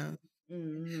 And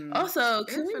also,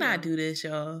 can we not do this,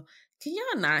 y'all? Can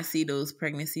y'all not see those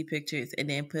pregnancy pictures and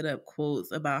then put up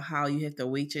quotes about how you have to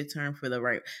wait your turn for the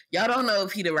right? Y'all don't know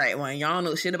if he the right one. Y'all don't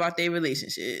know shit about their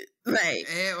relationship. Like,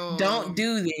 don't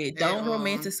do that. Don't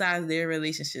romanticize their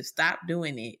relationship. Stop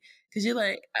doing it. Because you're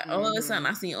like, all of a sudden,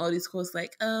 I seen all these quotes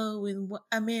like, oh, when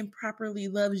a man properly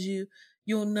loves you,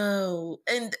 you'll know.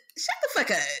 And shut the fuck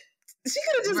up. She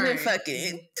could have just been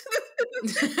fucking.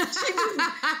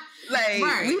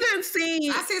 We done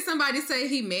seen. I see somebody say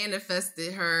he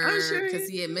manifested her because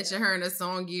he had mentioned her in a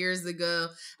song years ago.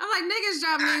 I'm like, niggas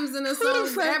drop names in the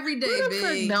songs every day,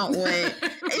 big. Don't want.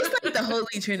 It's like the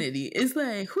Holy Trinity. It's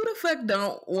like, who the fuck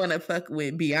don't want to fuck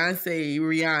with Beyonce,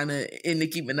 Rihanna, and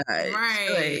Nicki Minaj?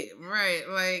 Right.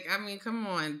 Like, I mean, come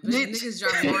on, niggas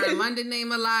drop Lauren London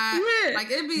name a lot. Yeah.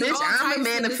 Like, it'd be all types of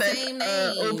the same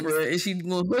names. Oprah, and she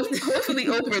gonna hopefully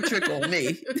Oprah trick on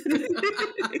me.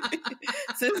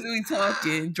 Since we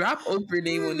talking, drop Oprah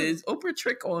name on this. Oprah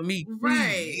trick on me, please.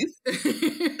 Right?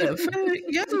 The fuck?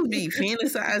 Y'all just be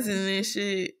fantasizing and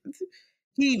shit.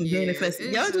 He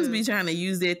manifested. Y'all just be trying to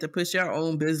use that to push your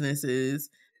own businesses.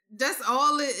 That's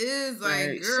all it is.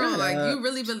 Like, girl, like, you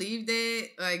really believe that?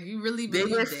 Like, you really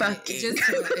believe that? Fucking.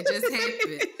 It just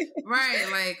happened. Right.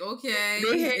 Like, okay.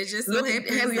 It just so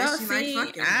happens. Have y'all seen?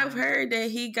 Like, I've heard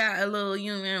that he got a little,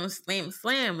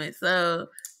 slam it. So.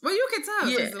 Well, you can tell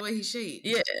because the way he shaped.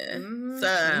 Yeah.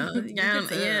 So,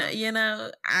 you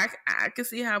know, I can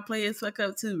see how players fuck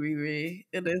up too, Riri.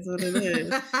 It is what it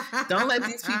is. Don't let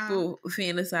these people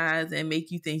fantasize and make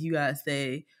you think you gotta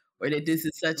stay, or that this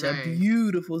is such a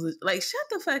beautiful, like, shut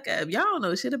the fuck up. Y'all don't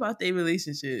know shit about their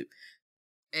relationship.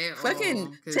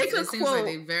 Fucking take a quote.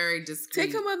 Like very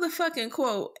discreet. Take a motherfucking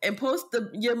quote and post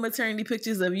your maternity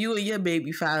pictures of you and your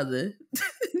baby father.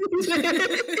 Take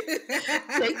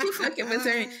your fucking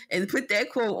maternity and put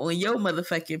that quote on your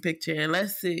motherfucking picture and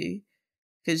let's see.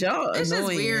 Cause y'all it's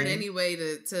annoying. Just weird anyway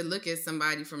to look at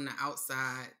somebody from the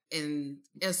outside and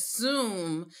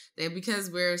assume that because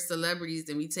we're celebrities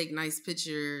and we take nice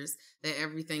pictures that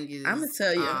everything is I'm gonna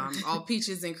tell y'all all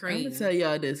peaches and cream. I'm gonna tell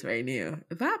y'all this right now.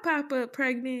 If I pop up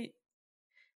pregnant,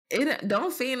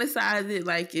 don't fantasize it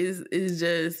like it's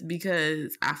just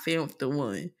because I filmed the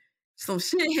one. Some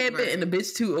shit happened and the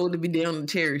bitch too old to be down on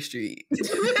Cherry Street.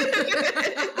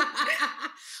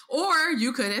 Or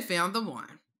you could have found the one.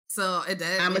 So I'm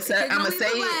gonna say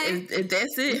it. If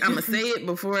that's it, I'm gonna say it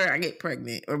before I get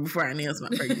pregnant or before I announce my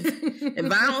pregnancy. If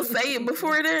I don't say it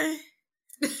before then,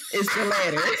 it's the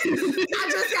latter. I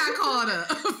just got caught up.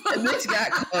 The bitch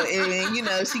got caught,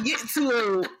 and she gets too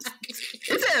old.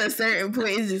 It's at a certain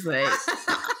point. It's just like,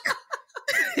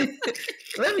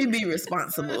 let me be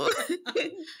responsible.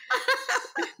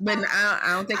 But I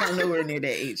don't think I'm nowhere near that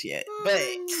age yet. But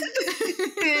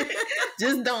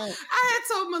just don't. I had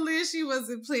told Malia she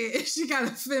wasn't playing. She got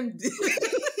offended.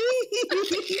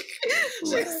 She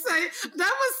said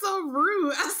that was so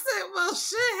rude. I said, "Well,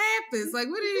 shit happens. Like,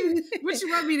 what you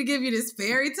want me to give you this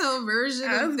fairy tale version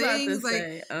of things?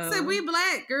 Like, said we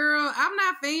black, girl. I'm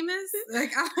not famous.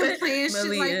 Like, I'm not playing shit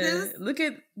like this. Look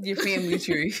at your family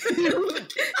tree.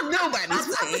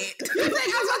 Nobody's playing. I was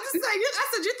about to say. I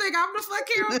said, you think I'm the fuck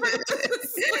hero?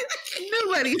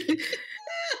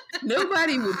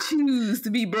 Nobody would choose to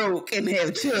be broke and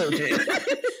have children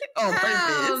on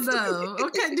purpose. No.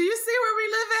 Okay, do you see where we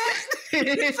live at?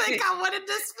 You think I wanted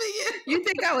this for you? You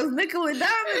think I was nickel and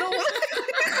diamond on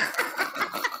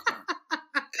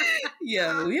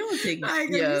Yo, we don't take let's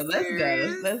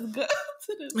go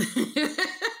to the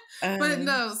but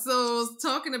no, so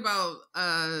talking about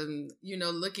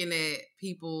looking at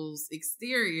people's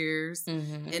exteriors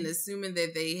and assuming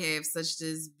that they have such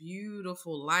this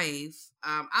beautiful life.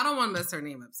 I don't want to mess her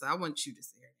name up, so I want you to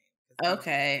say her name.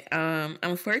 Okay.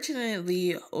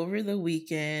 Unfortunately, over the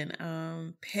weekend,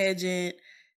 pageant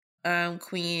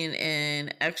queen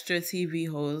and extra TV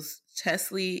host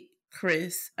Chesley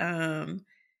Chris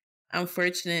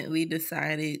unfortunately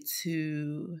decided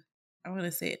to, I want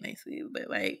to say it nicely, but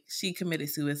like she committed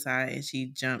suicide and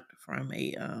she jumped from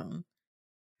a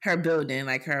her building,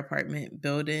 like her apartment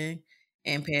building,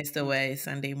 and passed away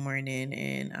Sunday morning.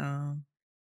 And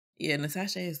yeah,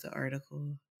 Natasha has the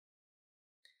article.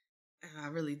 I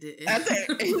really didn't.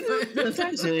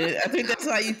 Natasha, I think that's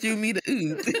why you threw me the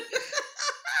ooze.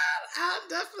 I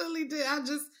definitely did. I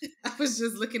was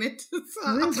just looking at the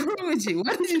top. What's wrong with you?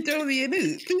 Why did you throw me an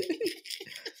ooze?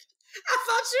 I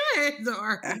thought you had the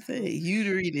article. I said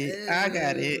you read it. I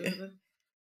got it.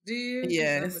 Do you?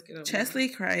 Yes. Cheslie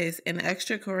Kryst, an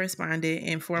extra correspondent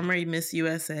and former Miss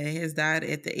USA, has died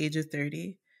at the age of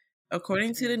 30.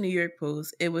 According to the New York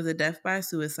Post, it was a death by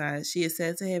suicide. She is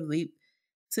said to have leaped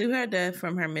to her death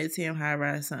from her Midtown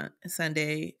high-rise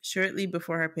Sunday. Shortly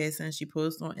before her passing, she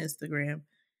posted on Instagram,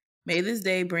 "May this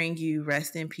day bring you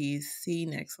rest in peace. See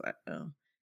next level."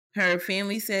 Her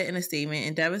family said in a statement,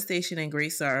 "In devastation and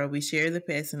great sorrow, we share the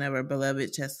passing of our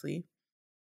beloved Cheslie.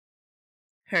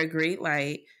 Her great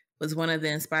light was one that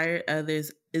inspired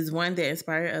others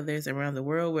around the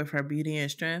world with her beauty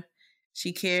and strength.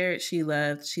 She cared, she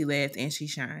loved, she laughed, and she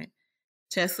shined.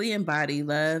 Cheslie embodied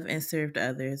love and served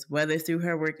others, whether through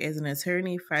her work as an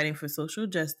attorney fighting for social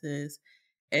justice,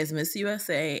 as Miss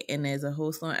USA, and as a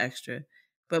host on Extra.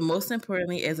 But most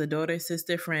importantly, as a daughter,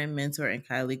 sister, friend, mentor, and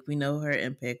colleague, we know her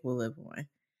impact will live on."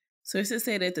 Sources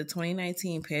say that the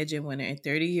 2019 pageant winner and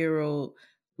 30-year-old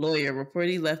lawyer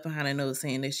reportedly left behind a note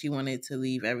saying that she wanted to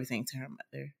leave everything to her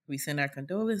mother. "We send our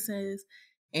condolences,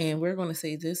 and we're going to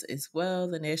say this as well.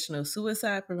 The National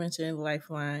Suicide Prevention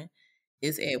Lifeline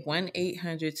is at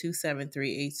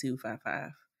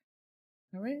 1-800-273-8255.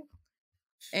 All right?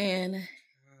 And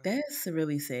that's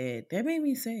really sad. That made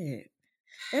me sad.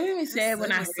 That made me sad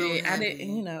when I heard it. I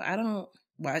didn't, I don't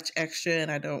watch Extra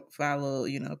and I don't follow,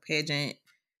 pageant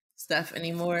stuff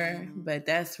anymore. But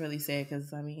that's really sad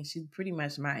because, I mean, she's pretty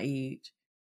much my age.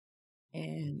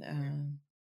 And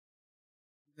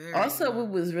also what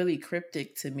was really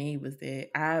cryptic to me was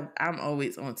that I'm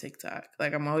always on TikTok.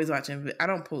 Like, I'm always watching. I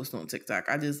don't post on TikTok.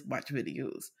 I just watch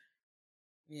videos.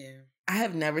 Yeah. I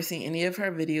have never seen any of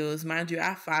her videos. Mind you,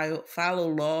 I follow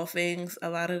law things a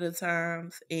lot of the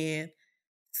times. And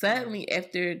suddenly,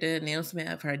 after the announcement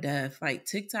of her death, like,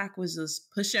 TikTok was just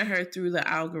pushing her through the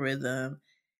algorithm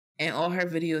and all her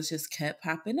videos just kept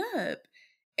popping up.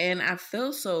 And I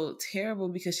feel so terrible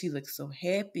because she looks so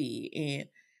happy and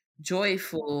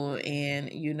joyful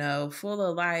and, full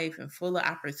of life and full of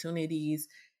opportunities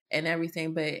and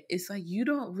everything. But it's like you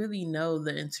don't really know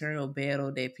the internal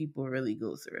battle that people really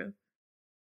go through.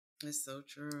 It's so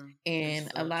true.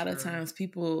 And a lot of times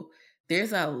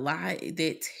there's a lot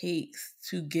that takes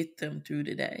to get them through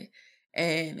the day.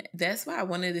 And that's why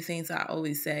one of the things I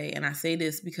always say, and I say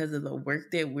this because of the work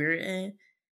that we're in,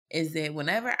 is that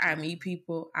whenever I meet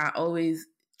people, I always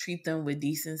treat them with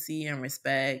decency and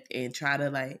respect and try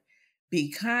to be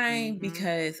kind,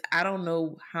 because I don't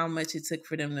know how much it took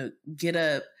for them to get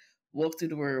up, walk through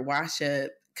the word, wash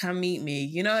up, come meet me.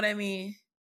 You know what I mean?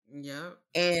 Yep.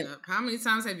 And how many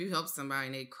times have you helped somebody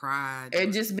and they cried?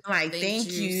 And just been like,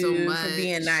 thank you so much for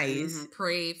being nice.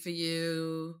 Prayed for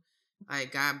you.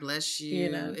 Like, God bless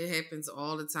you. It happens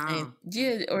all the time.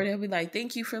 Or they'll be like,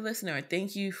 thank you for listening, or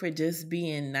thank you for just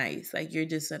being nice. Like, you're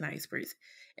just a nice person.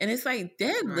 And it's like,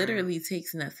 that literally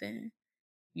takes nothing,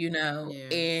 Yeah,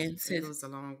 and it goes a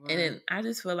long way. And then I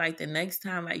just feel like the next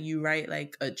time you write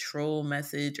like a troll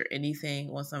message or anything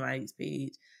on somebody's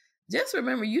page, just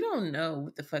remember, you don't know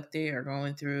what the fuck they are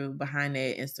going through behind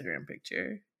that Instagram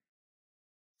picture.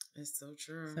 It's so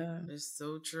true. It's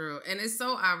so true. And it's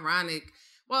so ironic.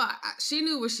 Well, she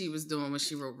knew what she was doing when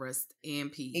she wrote Rest in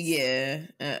Peace. Yeah,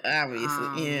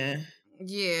 obviously.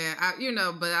 Yeah,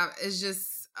 it's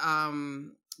just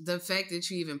the fact that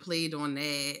you even played on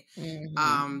that.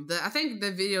 I think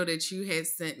the video that you had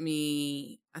sent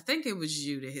me, I think it was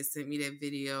you that had sent me that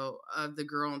video of the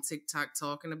girl on TikTok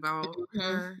talking about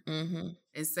her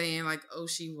and saying like, oh,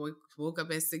 she woke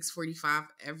up at 6:45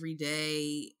 every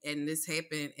day, and this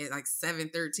happened at like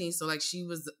 7:13. So like she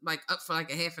was like up for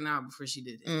like a half an hour before she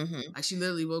did it. Like she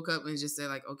literally woke up and just said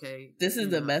like, okay, this is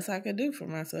the best I could do for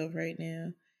myself right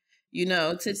now.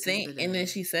 To think. And then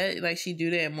she said like she do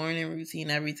that morning routine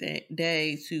every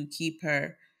day to keep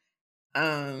her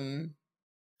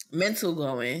mental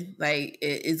going. Like,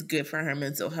 it's good for her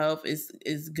mental health.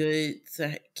 It's good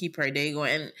to keep her day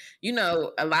going. And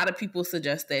a lot of people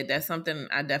suggest that. That's something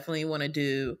I definitely want to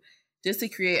do, just to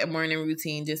create a morning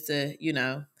routine, just to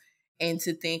and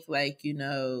to think like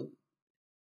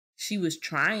she was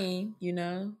trying.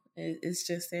 It's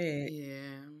just sad.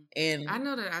 Yeah. And I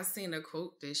know that I seen a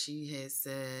quote that she had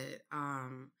said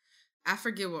I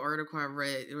forget what article I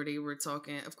read where they were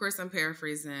talking. Of course, I'm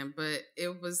paraphrasing, but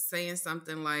it was saying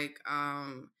something like,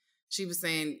 she was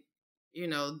saying,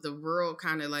 the world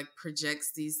kind of like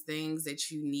projects these things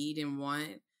that you need and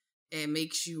want and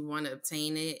makes you want to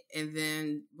obtain it. And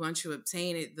then once you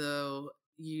obtain it, though,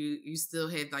 you still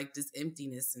have like this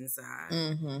emptiness inside.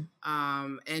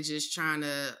 And just trying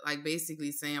to like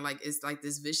basically saying like it's like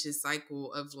this vicious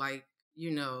cycle of like,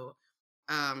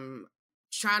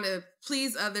 trying to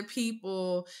please other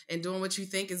people and doing what you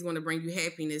think is going to bring you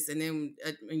happiness, and then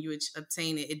when you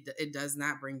obtain it, it does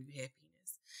not bring you happiness.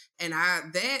 And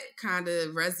that kind of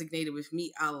resonated with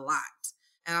me a lot.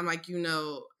 And I'm like,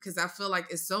 because I feel like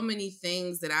it's so many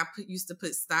things that I used to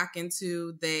put stock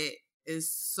into that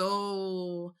is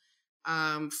so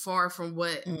far from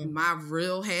what my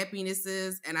real happiness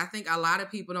is. And I think a lot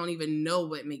of people don't even know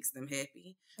what makes them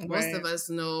happy. Right. Most of us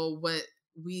know what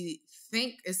we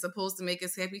think is supposed to make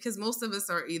us happy, because most of us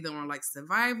are either on like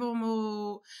survival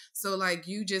mode. So like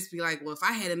you just be like, well, if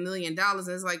I had $1 million, and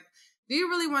it's like, do you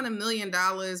really want $1 million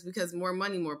because more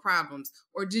money, more problems?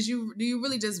 Or do you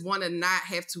really just want to not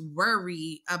have to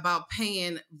worry about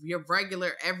paying your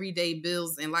regular everyday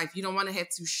bills in life? You don't want to have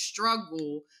to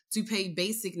struggle to pay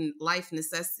basic life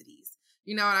necessities.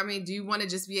 You know what I mean? Do you want to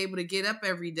just be able to get up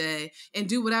every day and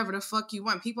do whatever the fuck you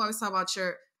want? People always talk about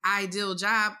your ideal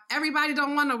job. Everybody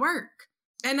don't want to work.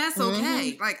 And that's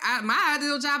okay. Like my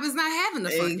ideal job is not having a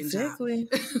fucking job.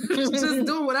 Just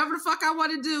doing whatever the fuck I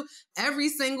want to do every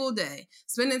single day.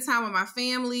 Spending time with my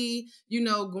family,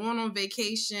 going on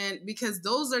vacation, because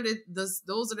those are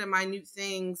the minute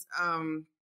things.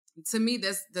 To me,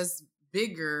 that's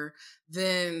bigger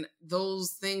than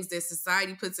those things that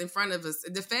society puts in front of us.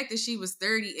 The fact that she was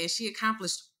 30 and she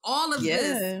accomplished all of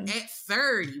this at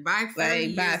 30. By 30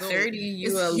 like by 30,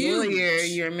 you're a huge lawyer,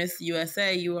 you're Miss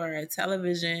USA, you are a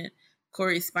television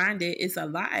correspondent. It's a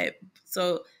lot.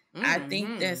 So I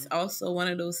think that's also one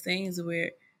of those things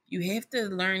where you have to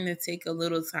learn to take a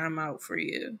little time out for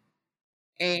you.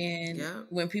 And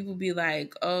when people be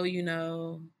like, oh,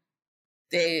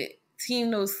 they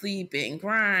team no sleep and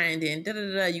grind and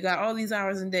you got all these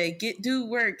hours a day, do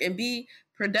work and be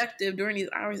productive during these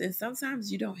hours. And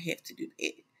sometimes you don't have to do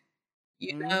that.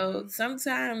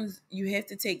 Sometimes you have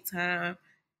to take time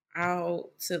out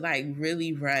to like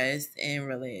really rest and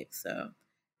relax. So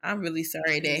I'm really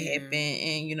sorry that happened.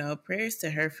 And, prayers to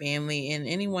her family and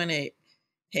anyone that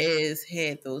has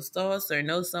had those thoughts or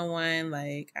know someone,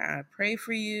 like I pray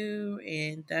for you,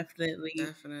 and definitely,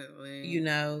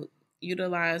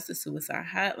 utilize the suicide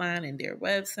hotline and their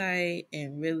website,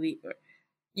 and really,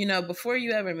 before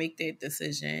you ever make that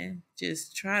decision,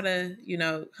 just try to,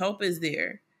 help is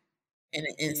there in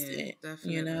an instant,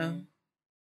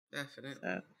 Definitely.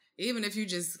 So. Even if you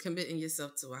just committing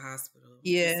yourself to a hospital.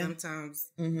 Sometimes,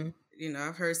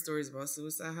 I've heard stories about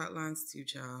suicide hotlines too,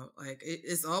 child. Like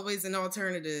it's always an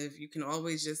alternative. You can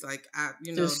always just like,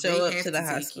 just show up to the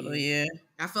hospital. Yeah.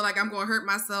 I feel like I'm going to hurt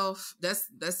myself. That's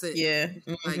it. Yeah.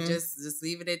 Like just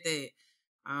leave it at that.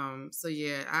 So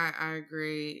yeah, I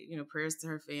agree. Prayers to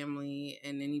her family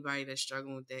and anybody that's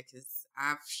struggling with that, because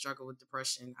I've struggled with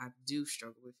depression. I do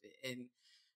struggle with it, and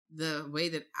the way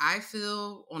that I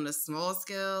feel on a small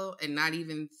scale and not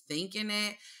even thinking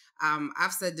it.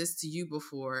 I've said this to you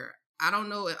before. I don't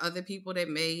know other people that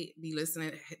may be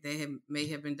listening that may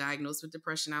have been diagnosed with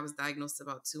depression. I was diagnosed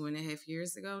about 2.5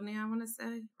 years ago now, I want to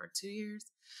say, or 2 years.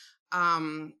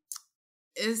 I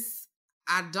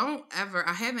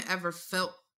haven't ever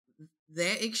felt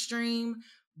that extreme,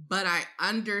 but I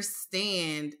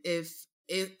understand if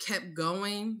it kept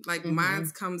going, like mine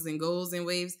comes and goes in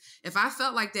waves. If I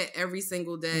felt like that every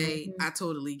single day, I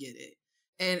totally get it.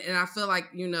 And I feel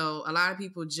like, a lot of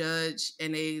people judge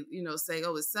and they, say,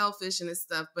 oh, it's selfish and it's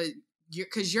stuff, but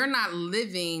because you're not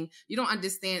living, you don't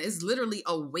understand. It's literally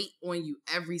a weight on you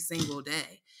every single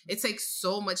day. It takes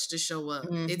so much to show up.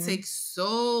 It takes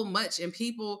so much, and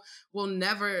people will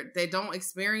never, they don't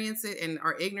experience it and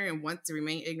are ignorant and want to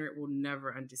remain ignorant, will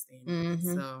never understand it.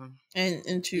 So,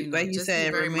 and true, like you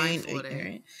said, remain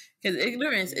ignorant, because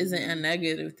ignorance isn't a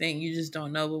negative thing. You just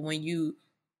don't know. But when you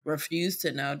refuse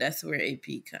to know, that's where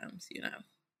AP comes,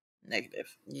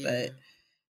 negative. But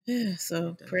yeah,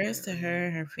 so prayers to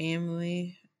her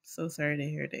family. So sorry to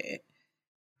hear that.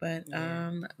 But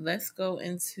let's go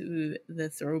into the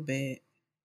throwback.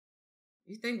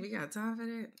 You think we got time for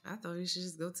that? I thought we should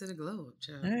just go to the globe,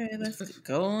 child. All right, let's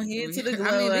go on here to the globe.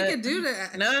 I mean, we can do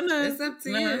that. No. It's up to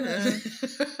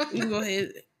you. We can go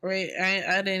ahead. Right,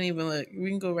 I didn't even look. We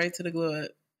can go right to the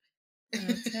globe.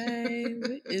 Okay,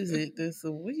 what is it this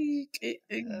week? It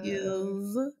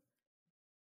is...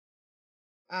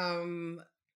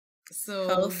 So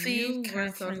Healthy you were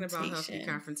talking about healthy confrontations.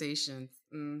 confrontations.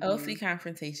 Healthy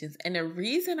confrontations. And the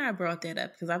reason I brought that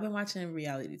up, because I've been watching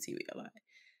reality TV a lot.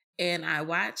 And I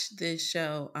watched this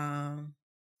show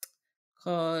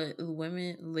called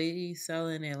Women Ladies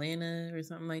Selling Atlanta or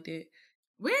something like that.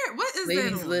 What is that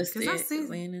Ladies on? Because I Listed see.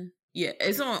 Atlanta. Yeah,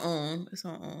 it's on. It's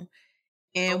on.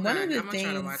 And one Okay, of the I'm gonna try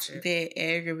to things watch it. that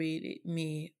aggravated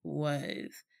me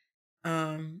was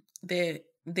that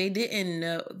they didn't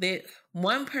know that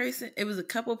one person, it was a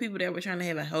couple of people that were trying to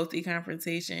have a healthy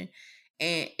confrontation,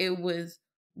 and it was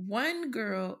one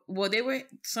girl, well, they were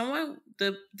someone,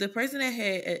 the person that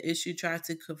had an issue tried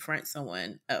to confront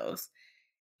someone else,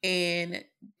 and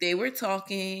they were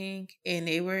talking, and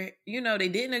they were, they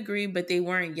didn't agree, but they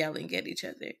weren't yelling at each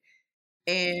other,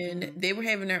 and they were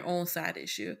having their own side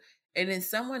issue. And then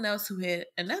someone else who had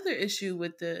another issue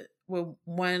with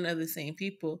one of the same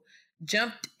people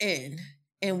jumped in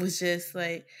and was just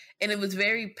like, and it was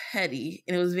very petty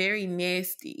and it was very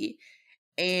nasty.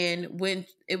 And when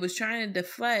it was trying to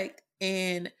deflect,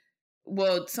 and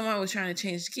well, someone was trying to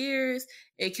change gears,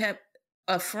 it kept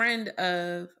a friend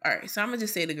of, all right, so I'm gonna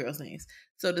just say the girls' names.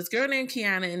 So this girl named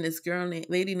Kiana and this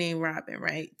lady named Robin,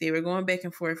 right? They were going back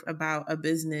and forth about a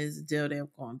business deal that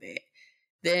was going bad.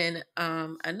 Then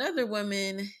another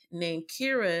woman named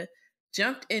Kira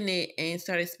jumped in it and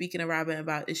started speaking to Robin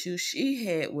about issues she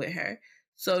had with her.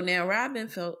 So now Robin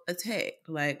felt attacked.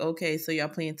 Like, okay, so y'all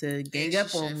plan to gang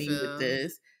up on me with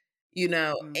this,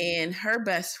 and her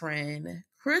best friend,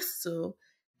 Crystal,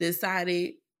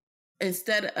 decided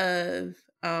instead of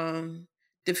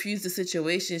diffuse the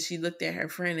situation, she looked at her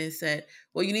friend and said,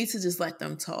 well, you need to just let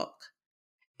them talk.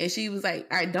 And she was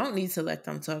like, I don't need to let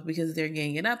them talk because they're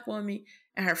ganging up on me.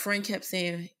 And her friend kept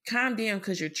saying, calm down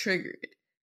because you're triggered.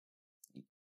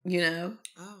 Oh.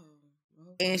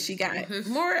 Okay. And she got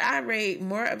more irate,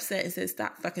 more upset, and said,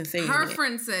 stop fucking saying her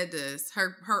friend said this.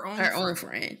 Her own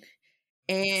friend.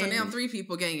 And so now 3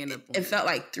 people ganging up on it felt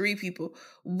like 3 people.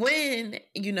 When,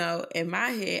 in my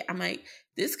head, I'm like,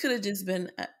 this could have just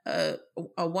been a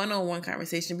one-on-one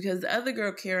conversation, because the other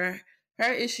girl, Kara,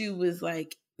 her issue was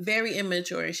like very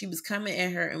immature, and she was coming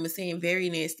at her and was saying very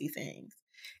nasty things.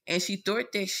 And she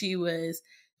thought that she was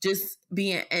just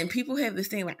being, and people have this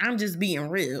thing like, I'm just being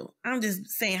real. I'm just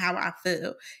saying how I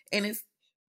feel. And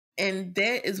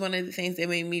that is one of the things that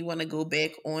made me want to go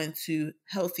back on to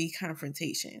healthy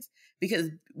confrontations, because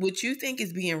what you think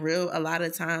is being real a lot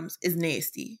of times is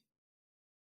nasty.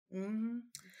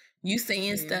 You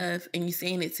saying stuff and you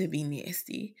saying it to be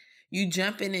nasty. You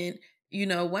jumping in.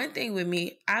 One thing with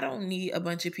me, I don't need a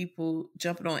bunch of people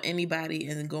jumping on anybody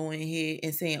and going ahead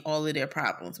and saying all of their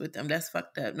problems with them. That's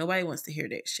fucked up. Nobody wants to hear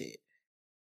that shit.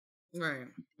 Right.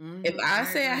 If I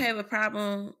say I have a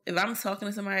problem, if I'm talking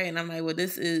to somebody and I'm like, well,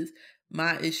 this is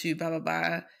my issue, blah, blah,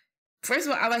 blah. First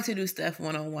of all, I like to do stuff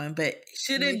one-on-one, but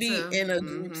should it be in a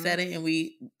group setting and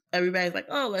everybody's like,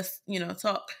 oh, let's,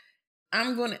 talk. I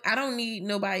don't need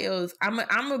nobody else. I'm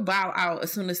a bow out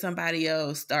as soon as somebody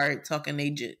else start talking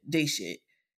they shit.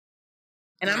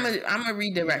 And right. I'm a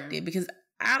redirect it, because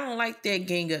I don't like that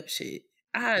gang up shit.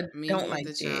 I don't like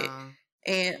that.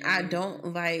 And I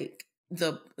don't like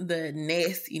the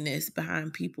nastiness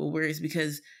behind people where it's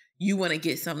because you want to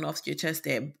get something off your chest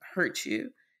that hurts you.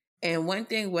 And one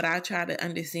thing what I try to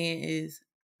understand is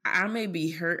I may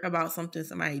be hurt about something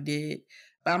somebody did,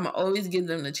 but I'm going to always give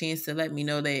them the chance to let me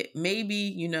know that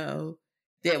maybe,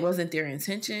 that wasn't their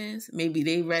intentions. Maybe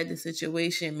they read the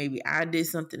situation. Maybe I did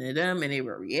something to them and they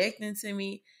were reacting to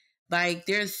me. Like,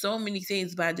 there's so many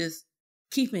things by just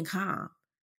keeping calm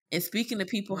and speaking to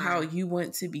people how you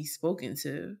want to be spoken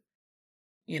to.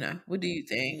 What do you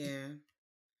think? Yeah.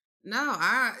 No,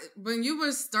 when you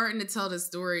were starting to tell the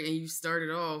story and you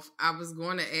started off, I was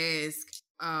going to ask,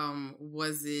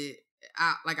 was it,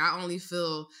 I only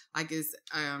feel like it's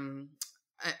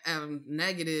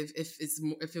negative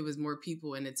if it was more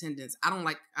people in attendance. I don't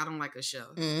like a show.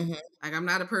 Like, I'm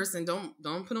not a person.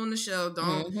 Don't put on the show.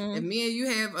 If me and you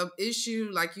have an issue,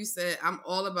 like you said, I'm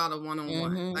all about a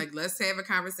one-on-one. Like, let's have a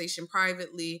conversation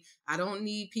privately. I don't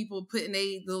need people putting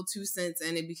their little 2 cents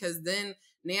in it, because then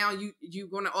now you're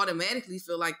going to automatically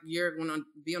feel like you're going to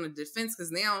be on the defense,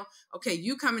 because now, okay,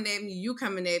 you coming at me,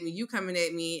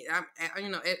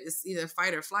 it's either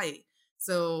fight or flight.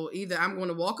 So either I'm going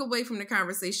to walk away from the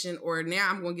conversation, or now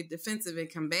I'm going to get defensive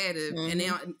and combative. And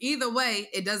now either way,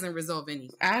 it doesn't resolve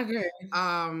anything. I agree.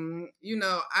 I've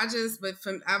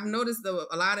noticed though,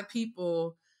 a lot of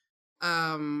people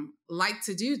like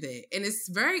to do that, and it's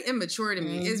very immature to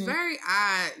me. It's very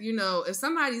odd. If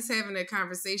somebody's having a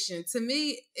conversation, to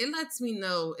me, it lets me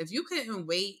know if you couldn't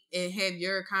wait and have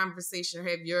your conversation or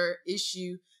have your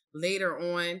issue later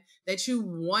on that you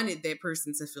wanted that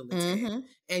person to feel attacked. Mm-hmm.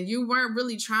 And you weren't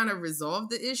really trying to resolve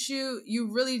the issue.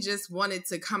 You really just wanted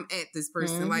to come at this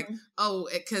person like, oh,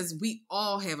 because we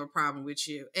all have a problem with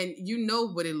you. And you know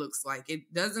what it looks like.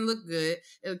 It doesn't look good.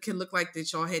 It can look like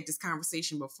that y'all had this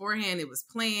conversation beforehand. It was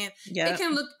planned. Yeah. It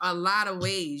can look a lot of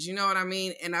ways. You know what I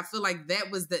mean? And I feel like that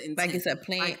was the intent. Like it's a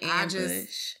planned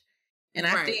ambush. And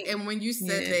I think, and when you said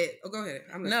that, go ahead.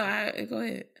 Go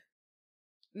ahead.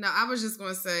 No, I was just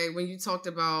going to say, when you talked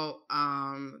about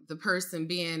the person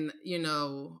being,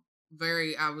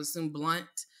 very, I would assume,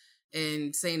 blunt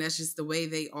and saying that's just the way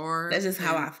they are. That's just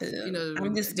how I feel.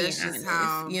 I'm just being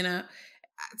honest,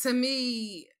 To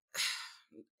me,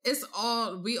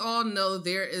 we all know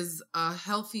there is a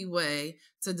healthy way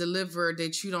to deliver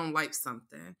that you don't like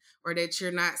something, or that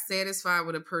you're not satisfied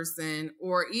with a person,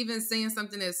 or even saying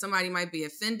something that somebody might be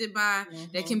offended by.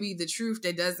 That can be the truth.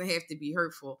 That doesn't have to be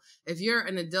hurtful. If you're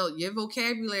an adult, your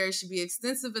vocabulary should be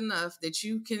extensive enough that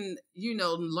you can,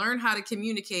 learn how to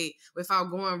communicate without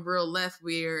going real left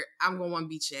where I'm going to want to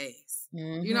beat your ass.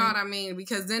 You know what I mean?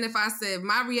 Because then if I said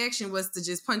my reaction was to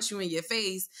just punch you in your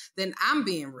face, then I'm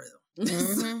being real.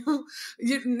 So,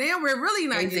 now we're really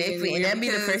not exactly, and that'd be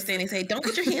the first thing they say. Don't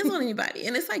put your hands on anybody,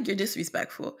 and it's like you're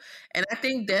disrespectful. And I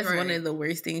think that's one of the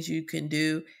worst things you can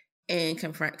do and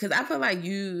confront. Because I feel like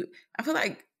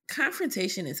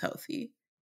confrontation is healthy,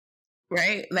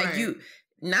 right? Like you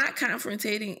not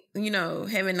confrontating, being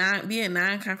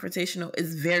non-confrontational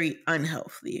is very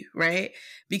unhealthy, right?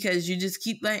 Because you just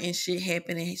keep letting shit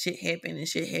happen and shit happen and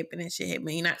shit happen and shit happen.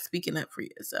 You're not speaking up for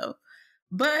yourself.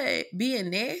 But being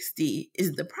nasty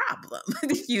is the problem.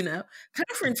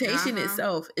 Confrontation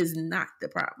itself is not the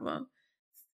problem.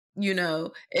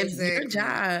 If your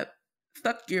job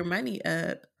fucked your money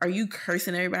up, are you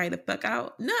cursing everybody the fuck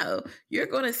out? No, you're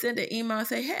going to send an email and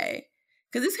say, hey,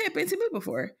 because this happened to me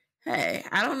before. Hey,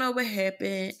 I don't know what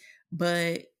happened,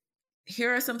 but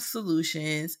here are some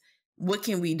solutions. What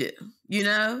can we do?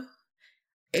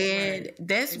 And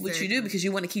that's what you do because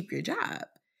you want to keep your job.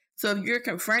 So if you're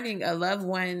confronting a loved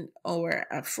one or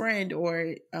a friend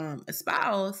or a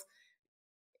spouse,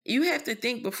 you have to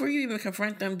think before you even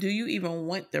confront them, do you even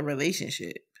want the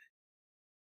relationship?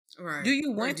 Right. Do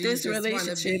you want this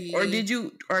relationship, or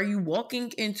are you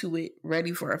walking into it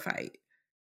ready for a fight?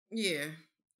 Yeah.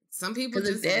 Some people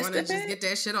just want to just get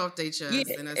that shit off their chest.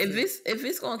 Yeah. And if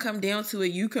it's going to come down to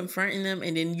it, you confronting them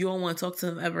and then you don't want to talk to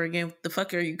them ever again, what the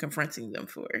fuck are you confronting them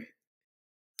for?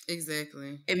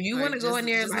 Exactly. If you want to go in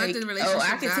there like,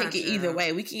 I can take it either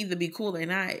way. We can either be cool or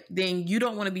not. Then you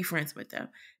don't want to be friends with them.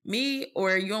 Me,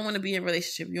 or you don't want to be in a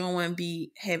relationship. You don't want to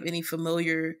have any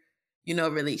familiar,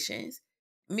 relations.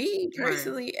 Me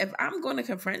personally, if I'm going to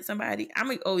confront somebody, I'm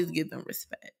going to always give them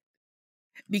respect.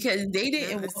 Because they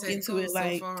didn't walk into it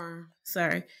like,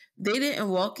 they didn't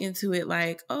walk into it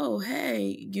like, oh,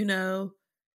 hey,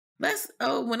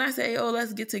 when I say,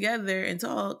 let's get together and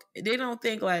talk, they don't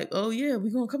think like, oh yeah,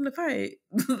 we're going to come to fight.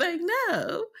 Like,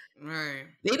 no. Right.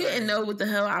 They didn't know what the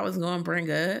hell I was going to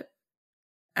bring up.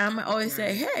 I'm always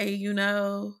say, hey,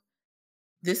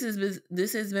 this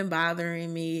has been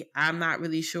bothering me. I'm not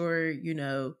really sure,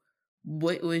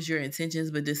 what was your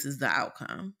intentions, but this is the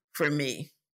outcome for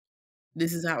me.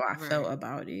 This is how I felt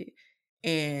about it.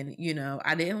 And,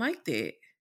 I didn't like that.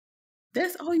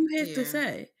 That's all you had to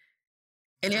say.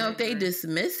 And then if they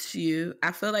dismiss you,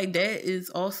 I feel like that is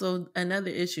also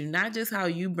another issue. Not just how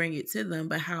you bring it to them,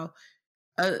 but how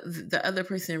the other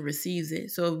person receives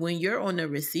it. So when you're on the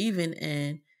receiving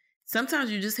end,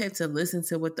 sometimes you just have to listen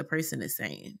to what the person is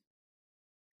saying.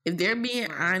 If they're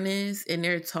being honest and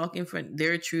they're talking for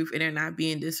their truth and they're not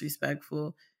being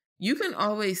disrespectful, you can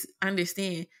always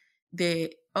understand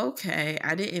that, okay,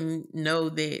 I didn't know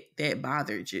that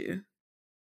bothered you.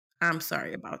 I'm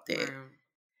sorry about that. Wow.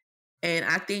 And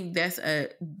I think that's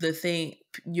the thing.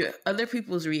 Your other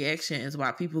people's reaction is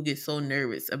why people get so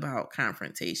nervous about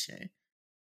confrontation.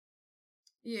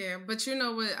 Yeah, but you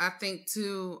know what I think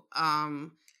too?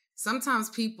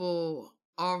 Sometimes people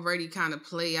already kind of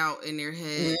play out in their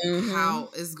head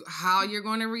how you're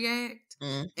going to react.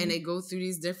 And they go through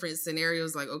these different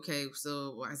scenarios like, okay,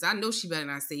 so I know she better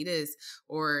not say this,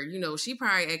 or, she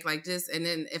probably act like this. And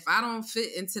then if I don't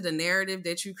fit into the narrative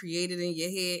that you created in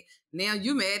your head, now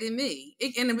you mad at me.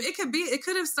 It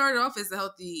could have started off as a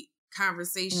healthy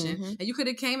conversation and you could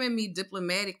have came at me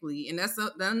diplomatically. And that's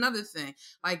another thing.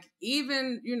 Like,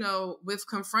 even, with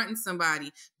confronting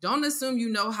somebody, don't assume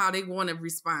how they want to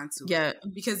respond to it.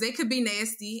 Because they could be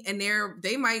nasty and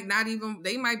they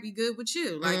might be good with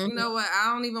you. Like, you know what?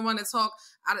 I don't even want to talk.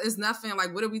 It's nothing.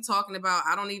 Like, what are we talking about?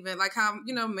 I don't even like how,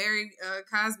 Mary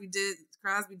Crosby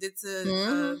did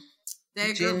to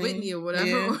that girl Whitney or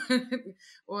whatever,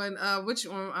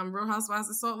 on Real Housewives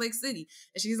of Salt Lake City,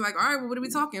 and she's like, all right, well, what are we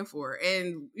talking for?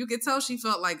 And you could tell she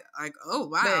felt like oh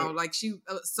wow, like she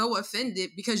so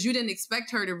offended because you didn't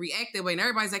expect her to react that way, and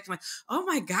everybody's acting like, oh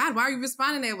my god, why are you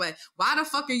responding that way? Why the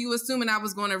fuck are you assuming I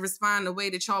was going to respond the way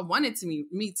that y'all wanted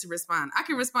me to respond? I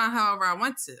can respond however I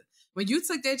want to. When you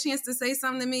took that chance to say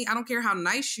something to me, I don't care how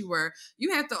nice you were,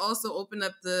 you have to also open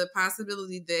up the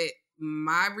possibility that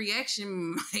my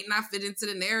reaction might not fit into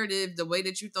the narrative the way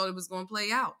that you thought it was going to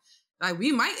play out. Like,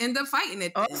 we might end up fighting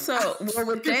it. Also, well,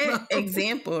 with that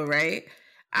example, right?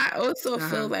 I also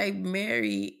feel like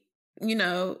Mary,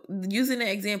 using the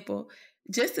example,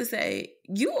 just to say,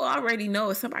 you already know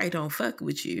if somebody don't fuck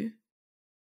with you.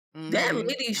 That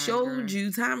lady showed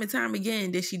you time and time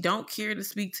again that she don't care to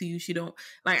speak to you. She don't,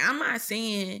 like, I'm not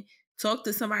saying talk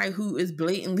to somebody who is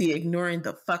blatantly ignoring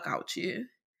the fuck out you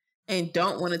and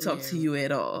don't want to talk to you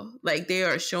at all. Like, they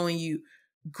are showing you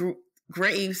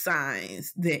grave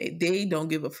signs that they don't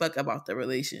give a fuck about the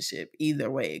relationship either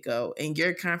way it go. And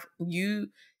you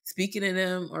speaking to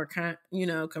them or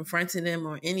confronting them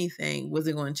or anything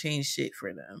wasn't going to change shit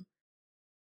for them.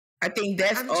 I think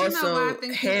that's also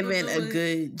having a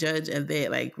good judge of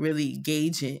that, like really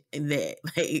gauging in that,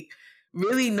 like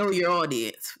really know your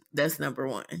audience. That's number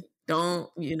one. Don't,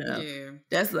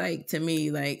 that's like, to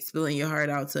me, like spilling your heart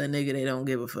out to a nigga that don't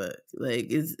give a fuck.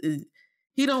 Like,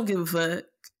 he don't give a fuck.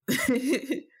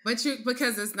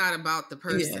 Because it's not about the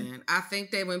person. Yeah. I think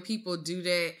that when people do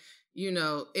that,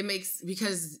 it makes,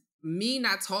 because me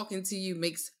not talking to you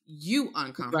makes you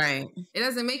uncomfortable. Right. It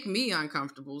doesn't make me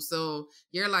uncomfortable. So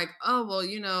you're like, oh, well,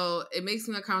 it makes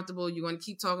me uncomfortable. You want to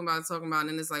keep talking about it. And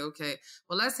then it's like, okay,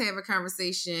 well, let's have a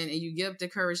conversation. And you get up the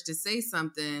courage to say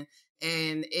something.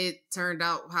 And it turned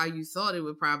out how you thought it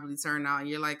would probably turn out. And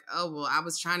you're like, oh, well, I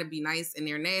was trying to be nice and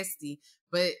they're nasty.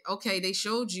 But okay, they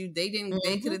showed you they didn't.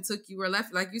 They could have took you or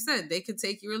left. Like you said, they could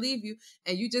take you or leave you.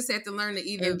 And you just have to learn to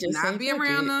either not be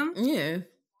around them. Yeah.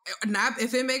 Not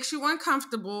if it makes you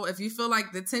uncomfortable, if you feel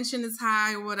like the tension is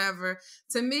high or whatever.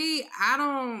 To me, I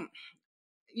don't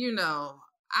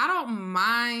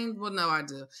mind. Well, no, I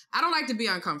do. I don't like to be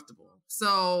uncomfortable.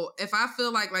 So if I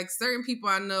feel like certain people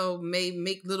I know may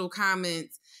make little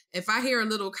comments, if I hear a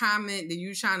little comment that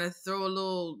you trying to throw a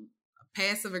little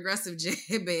passive aggressive jab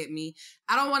at me,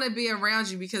 I don't want to be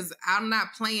around you because I'm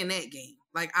not playing that game.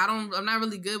 Like, I'm not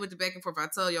really good with the back and forth. I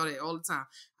tell y'all that all the time.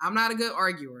 I'm not a good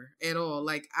arguer at all.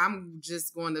 Like, I'm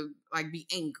just going to be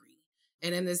angry.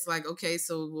 And then it's like, okay,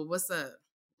 so well, what's up?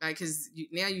 Like, cause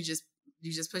now you just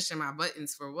pushing my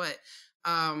buttons for what?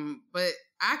 But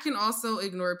I can also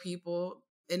ignore people.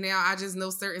 And now I just know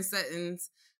certain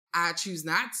settings I choose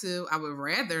not to. I would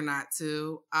rather not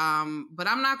to. But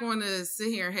I'm not going to sit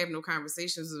here and have no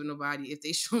conversations with nobody if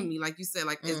they show me, like you said,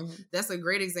 that's a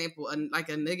great example. Like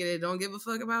a nigga that don't give a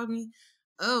fuck about me.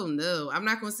 Oh no, I'm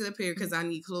not going to sit up here because I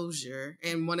need closure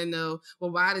and want to know,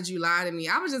 well, why did you lie to me?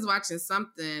 I was just watching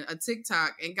something, a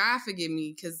TikTok, and God forgive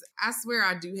me because I swear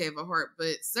I do have a heart,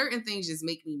 but certain things just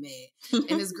make me mad.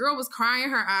 And this girl was crying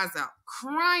her eyes out.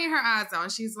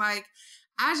 And she's like,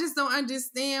 I just don't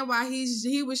understand why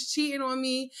he was cheating on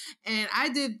me, and I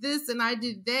did this and I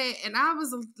did that. And I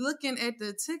was looking at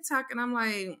the TikTok and I'm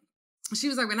like, she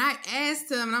was like, when I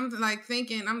asked him, and I'm like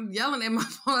thinking, I'm yelling at my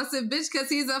phone. I said, bitch, because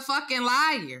he's a fucking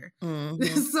liar. Mm-hmm.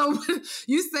 So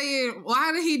you saying,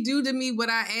 why did he do to me what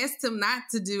I asked him not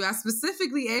to do? I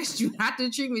specifically asked you not to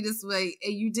treat me this way,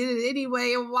 and you did it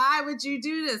anyway. And why would you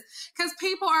do this? Because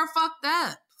people are fucked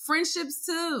up. Friendships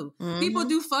too. Mm-hmm. People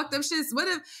do fucked up shit. What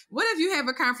if you have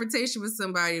a confrontation with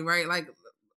somebody, right? Like,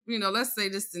 let's say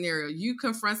this scenario. You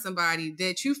confront somebody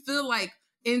that you feel like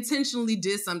intentionally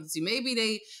did something to you. Maybe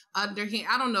they underhand,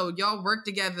 I don't know, y'all work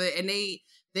together and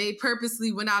they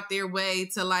purposely went out their way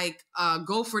to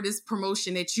go for this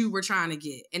promotion that you were trying to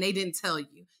get, and they didn't tell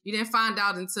you. You didn't find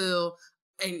out until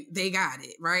and they got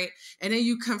it, right? And then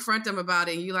you confront them about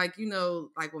it and you well,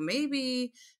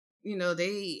 maybe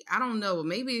I don't know.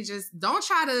 Maybe it just don't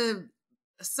try to.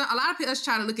 A lot of us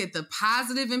try to look at the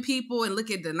positive in people and look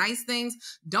at the nice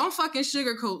things. Don't fucking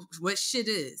sugarcoat what shit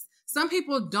is. Some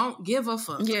people don't give a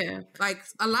fuck. Yeah. Like,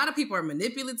 a lot of people are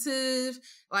manipulative.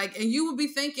 Like, and you would be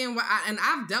thinking, and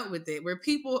I've dealt with it, where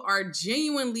people are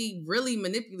genuinely really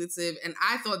manipulative, and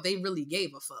I thought they really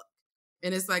gave a fuck.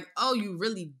 And it's like, oh, you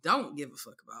really don't give a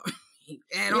fuck about me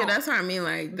at all. Yeah, that's what I mean.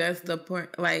 Like, that's the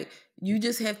point. Like, you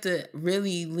just have to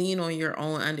really lean on your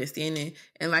own understanding.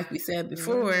 And like we said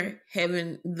before,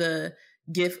 having the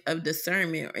gift of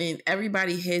discernment, and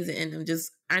everybody has it in them,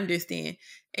 just understand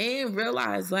and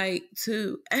realize,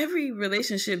 too, every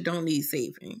relationship don't need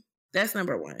saving. That's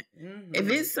number one. Mm-hmm. If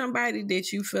it's somebody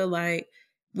that you feel like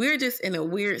we're just in a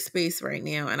weird space right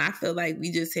now. And I feel like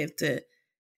we just have to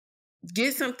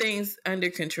get some things under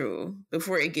control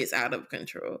before it gets out of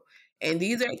control. And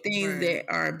these are things that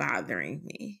are bothering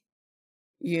me.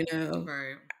 You know,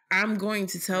 I'm going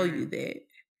to tell you that.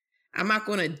 I'm not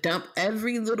going to dump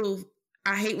every little.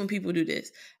 I hate when people do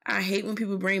this. I hate when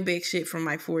people bring back shit from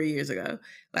like 4 years ago.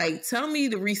 Like, tell me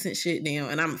the recent shit now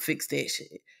and I'm going to fix that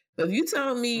shit. But if you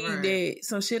tell me that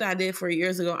some shit I did 4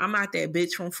 years ago, I'm not that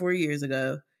bitch from 4 years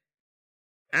ago.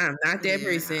 I'm not that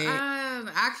person.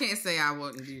 I can't say I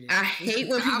wouldn't do that. I hate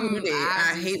when people do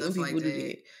that. I hate when people do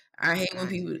that. I hate when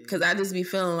people, because I just be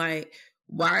feeling like,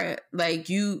 why, like,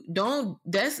 you don't,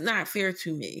 that's not fair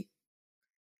to me.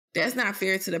 That's not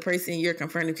fair to the person you're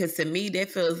confronting, because to me,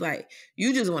 that feels like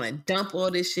you just want to dump all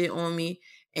this shit on me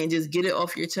and just get it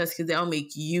off your chest because that'll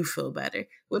make you feel better.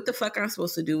 What the fuck I'm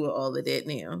supposed to do with all of that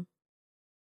now?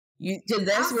 Because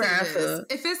that's where I feel.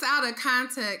 If it's out of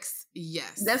context,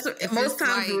 yes. That's what most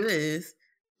times it is.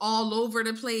 All over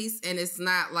the place, and it's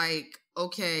not like,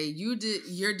 okay,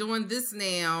 you're doing this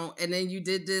now, and then you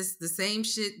did this, the same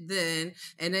shit then,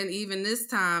 and then even this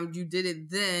time you did it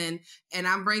then, and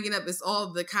I'm bringing up, it's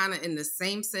all the kind of in the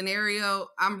same scenario,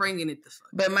 I'm bringing it the fuck.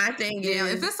 But my thing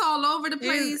is, if it's all over the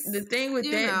place, the thing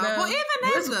with that, though, well,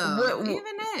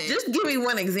 even that, just give me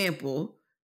one example.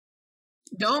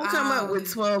 Don't come up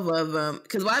with 12 of them,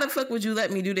 because why the fuck would you let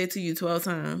me do that to you 12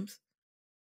 times?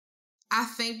 I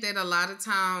think that a lot of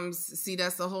times, see,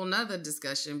 that's a whole nother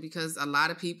discussion, because a lot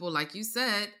of people, like you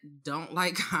said, don't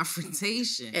like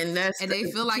confrontation. And they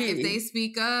feel like if they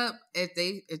speak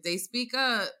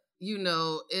up, you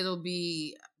know, they'll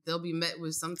be met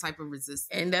with some type of resistance.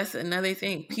 And that's another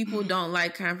thing. People don't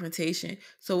like confrontation.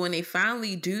 So when they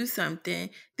finally do something,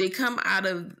 they come out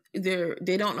of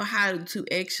they don't know how to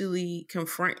actually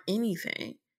confront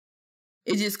anything.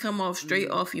 It just come off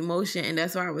straight off emotion. And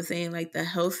that's why I was saying, like, the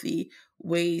healthy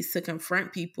ways to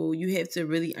confront people, you have to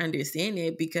really understand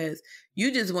it, because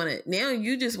you just want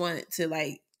to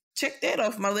like, check that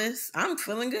off my list. I'm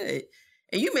feeling good.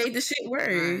 And you made the shit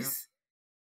worse.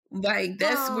 Like,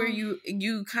 that's where you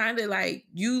kind of like,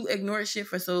 you ignore shit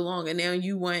for so long, and now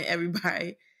you want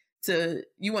everybody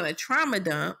you want to trauma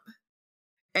dump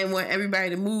and want everybody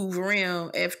to move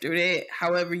around after that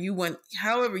however you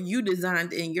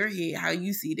designed in your head, how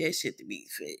you see that shit to be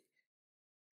fit.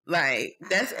 Like,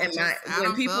 that's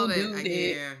when people do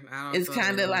that, it's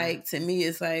kind of like, to me,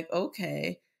 it's like,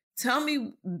 okay, tell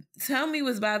me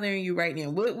what's bothering you right now.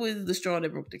 What was the straw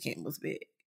that broke the camel's back?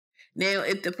 Now,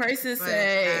 if the person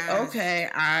say, okay,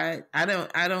 I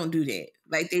don't do that,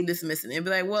 like, they dismissing it and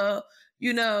be like, well,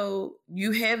 you know,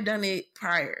 you have done it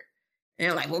prior. And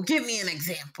they're like, well, give me an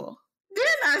example. Then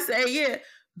I say, yeah,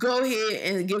 go ahead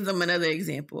and give them another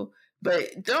example.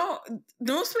 But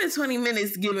don't spend 20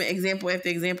 minutes giving example after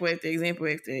example after example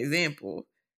after example.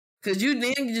 Because you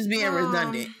then just being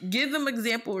redundant. Give them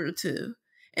example or two.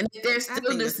 And if they're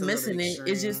still dismissing it,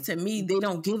 it's just, to me, they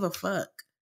don't give a fuck.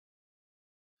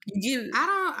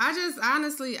 I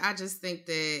just think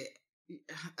that,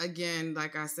 again,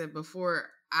 like I said before,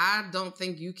 I don't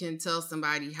think you can tell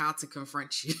somebody how to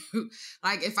confront you.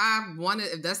 Like, if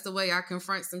that's the way I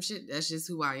confront some shit, that's just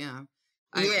who I am.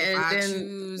 Like, yeah,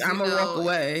 and then I'm gonna walk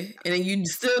away, and then you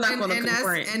still not gonna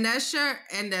confront. And that's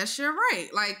your right.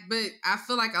 Like, but I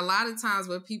feel like a lot of times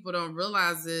what people don't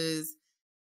realize is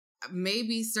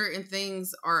maybe certain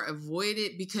things are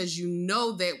avoided because you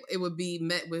know that it would be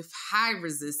met with high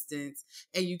resistance,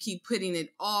 and you keep putting it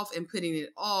off, and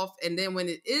then when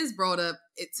it is brought up,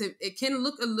 it can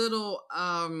look a little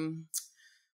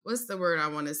what's the word I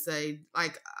want to say,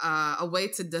 like a way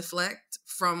to deflect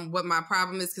from what my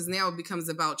problem is, because now it becomes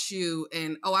about you,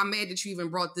 and I'm mad that you even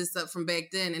brought this up from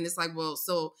back then, and it's like, well,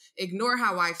 so ignore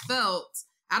how I felt.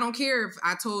 I don't care if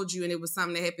I told you and it was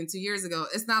something that happened 2 years ago.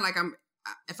 It's not like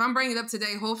if I'm bringing it up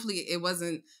today, hopefully it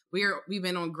wasn't, we've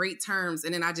been on great terms,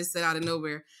 and then I just said out of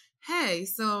nowhere, hey,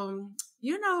 so,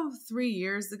 3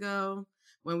 years ago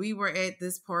when we were at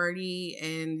this party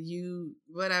and you,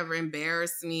 whatever,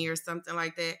 embarrassed me or something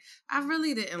like that, I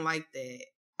really didn't like that.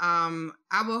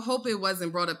 I will hope it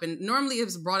wasn't brought up, and normally it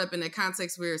was brought up in a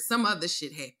context where some other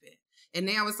shit happened. And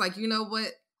now it's like, you know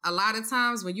what? A lot of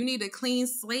times when you need a clean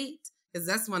slate, because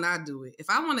that's when I do it. If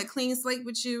I want a clean slate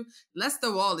with you, let's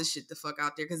throw all this shit the fuck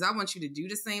out there, because I want you to do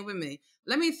the same with me.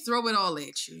 Let me throw it all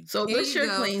at you. So what's your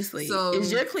clean slate?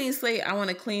 Is your clean slate, I want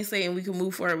a clean slate and we can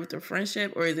move forward with the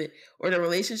friendship, or the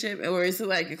relationship, or is it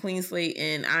like a clean slate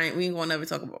and we ain't gonna never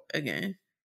talk about again?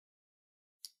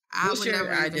 I would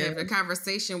never even have a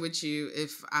conversation with you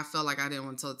if I felt like I didn't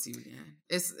want to talk to you again.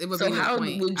 It would be no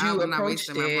point. Would you approach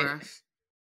that?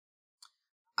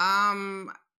 My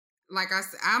breath. like I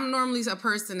said, I'm normally a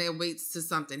person that waits till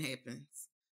something happens.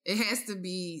 It has to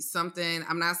be something.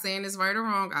 I'm not saying it's right or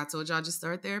wrong. I told y'all just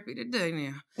start therapy today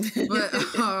now. But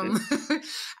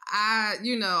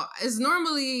it's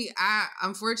normally I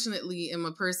unfortunately am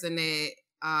a person that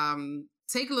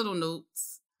take little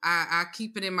notes. I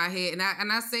keep it in my head,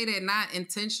 and I say that not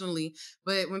intentionally,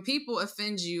 but when people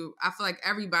offend you, I feel like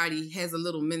everybody has a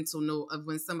little mental note of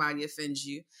when somebody offends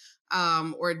you,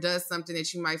 or does something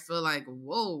that you might feel like,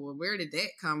 whoa, where did that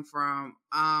come from?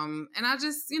 And I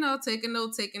just, take a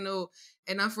note,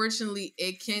 and unfortunately,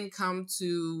 it can come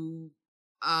to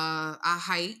a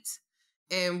height,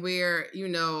 and where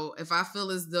if I feel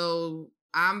as though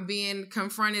I'm being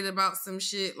confronted about some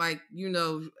shit, like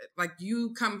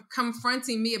you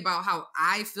confronting me about how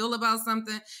I feel about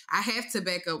something, I have to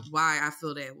back up why I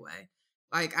feel that way.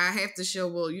 Like I have to show,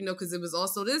 well, because it was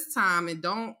also this time, and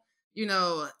don't,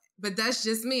 but that's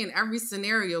just me. And every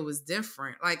scenario is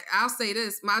different. Like I'll say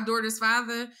this, my daughter's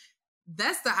father,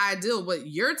 that's the ideal. What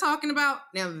you're talking about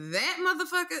now, that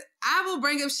motherfucker, I will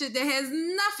bring up shit that has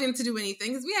nothing to do with anything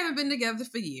because we haven't been together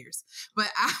for years. But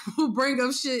I will bring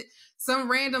up shit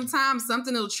some random time,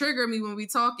 something will trigger me when we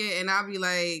talking, and I'll be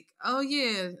like, oh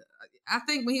yeah, I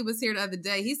think when he was here the other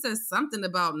day, he said something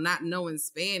about not knowing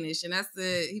Spanish, and I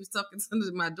said he was talking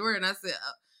to my daughter, and I said,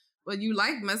 well, you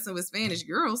like messing with Spanish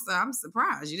girls, so I'm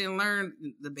surprised you didn't learn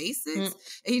the basics.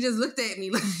 And he just looked at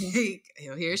me like,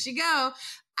 here she go.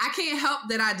 I can't help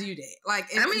that I do that. Like,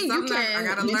 I mean, you can, I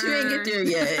gotta learn. You ain't get there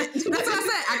yet. That's what I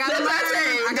said.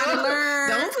 I gotta learn.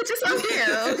 Don't put yourself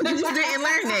down. You just didn't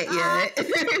learn that yet.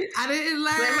 I didn't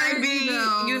learn. That might be,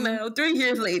 3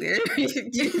 years later.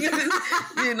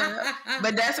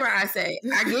 But that's where I say,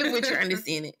 I get what you're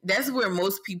understanding. That's where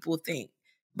most people think.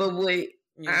 But what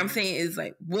I'm saying is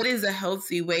like, what is a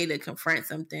healthy way to confront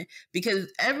something?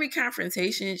 Because every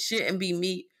confrontation shouldn't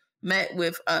be met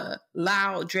with a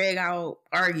loud, drag out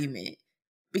argument.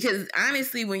 Because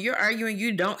honestly, when you're arguing,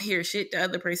 you don't hear shit the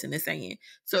other person is saying.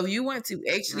 So if you want to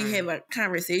actually have a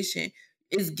conversation,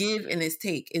 it's give and it's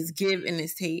take. It's give and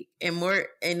it's take. And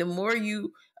the more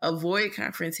you avoid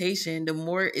confrontation, the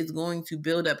more it's going to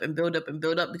build up and build up and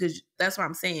build up. Because that's what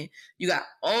I'm saying. You got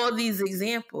all these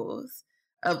examples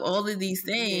of all of these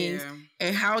things,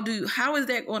 and how is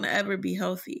that going to ever be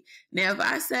healthy? Now, if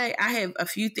I say I have a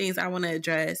few things I want to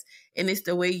address, and it's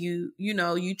the way you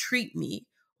treat me,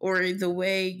 or the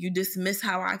way you dismiss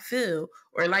how I feel,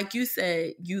 or like you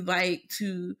said, you like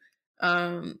to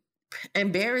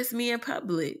embarrass me in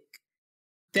public.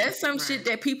 That's some shit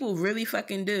that people really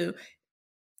fucking do.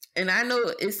 And I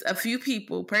know it's a few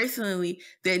people personally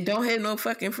that don't have no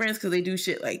fucking friends because they do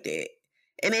shit like that.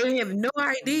 And they have no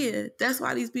idea. That's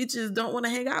why these bitches don't want to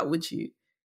hang out with you.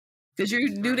 Because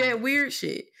you do that weird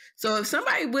shit. So if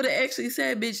somebody would have actually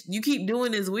said, bitch, you keep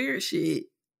doing this weird shit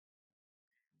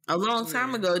a long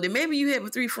time ago, then maybe you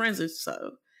have 3 friends or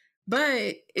so.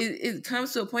 But it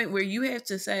comes to a point where you have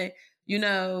to say,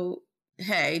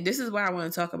 hey, this is what I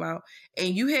want to talk about.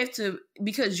 And you have to,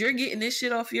 because you're getting this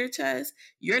shit off your chest,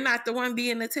 you're not the one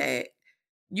being attacked.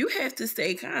 You have to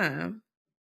stay calm.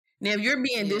 Now, if you're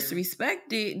being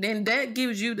disrespected, then that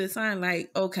gives you the sign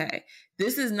like, okay,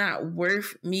 this is not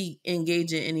worth me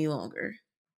engaging any longer.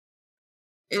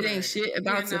 It ain't shit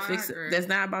about to fix it. That's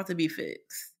not about to be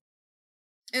fixed.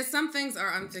 And some things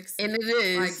are unfixable. And it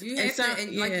is. Like you have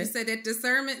to, like you said, that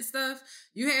discernment stuff,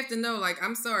 you have to know, like,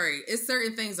 I'm sorry, it's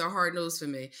certain things are hard nosed for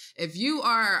me. If you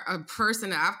are a person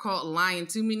that I've caught lying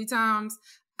too many times,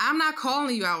 I'm not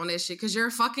calling you out on that shit because you're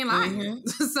a fucking liar.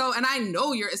 Mm-hmm. So, and I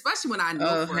know especially when I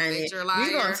know for a fact you're a liar.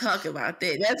 We're going to talk about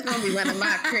that. That's going to be one of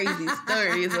my crazy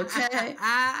stories, okay?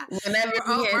 Whenever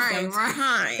we have some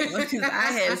time, because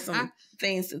I have some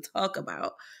things to talk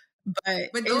about.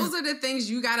 But those are the things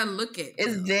you got to look at.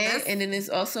 It's that, and then it's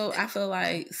also, I feel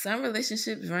like some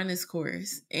relationships run its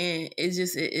course, and it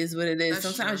is what it is.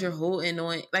 Sometimes you're holding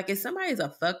on. Like if somebody's a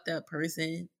fucked up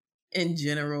person in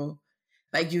general,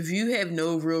 like if you have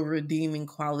no real redeeming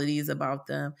qualities about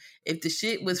them, if the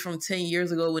shit was from 10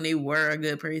 years ago when they were a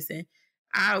good person,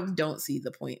 I don't see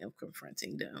the point of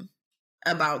confronting them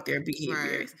about their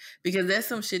behaviors. Because that's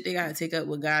some shit they got to take up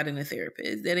with God and a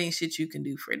therapist. That ain't shit you can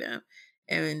do for them.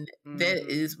 And that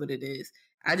is what it is.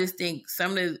 I just think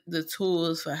some of the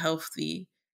tools for healthy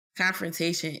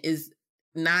confrontation is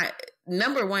not,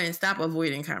 number one, stop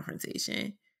avoiding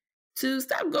confrontation. 2,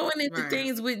 stop going into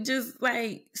things with just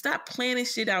like, stop planning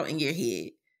shit out in your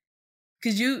head.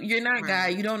 Because you're not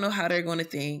God. You don't know how they're going to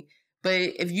think. But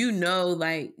if you know,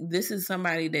 like, this is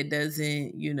somebody that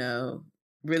doesn't,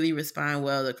 really respond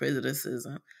well to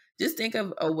criticism, just think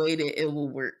of a way that it will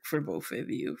work for both of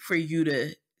you, for you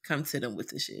to come to them with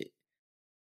the shit.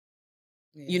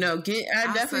 You know,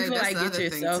 I definitely feel like get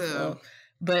yourself off.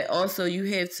 But also you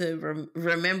have to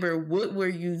remember, what were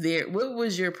you there? What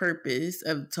was your purpose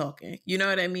of talking? You know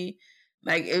what I mean?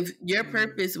 Like, if your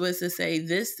purpose was to say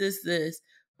this,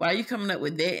 why are you coming up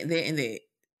with that and that and that?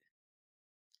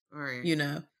 Right. You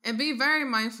know? And be very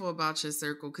mindful about your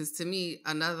circle, because to me,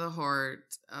 another hard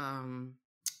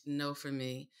no for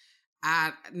me,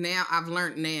 I've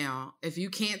learned now, if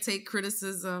you can't take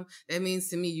criticism, that means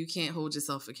to me you can't hold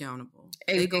yourself accountable.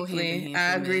 Exactly. They go hand in hand.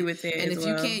 I agree with that. And if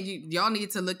you can't, y'all need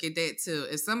to look at that too.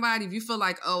 If you feel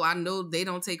like, oh, I know they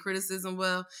don't take criticism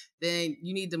well, then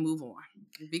you need to move on,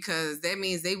 because that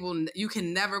means you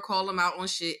can never call them out on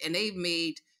shit, and they've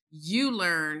made you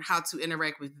learn how to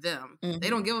interact with them. Mm-hmm. They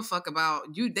don't give a fuck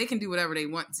about you. They can do whatever they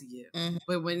want to you. Mm-hmm.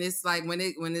 But when it's like, when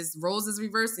this roles is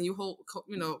reversed and you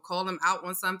call them out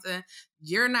on something,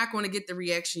 you're not going to get the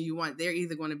reaction you want. They're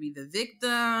either going to be the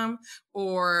victim,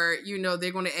 or,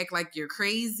 they're going to act like you're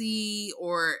crazy,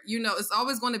 or, it's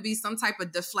always going to be some type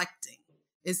of deflecting.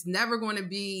 It's never going to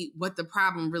be what the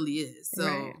problem really is. So,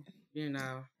 right.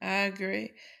 I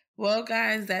agree. Well,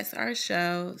 guys, that's our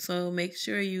show. So make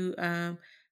sure you,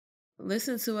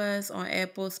 listen to us on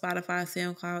Apple, Spotify,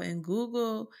 SoundCloud, and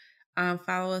Google.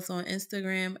 Follow us on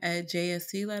Instagram at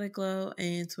JST Let It Glow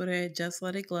and Twitter at Just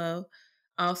Let It Glow.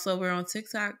 Also, we're on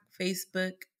TikTok,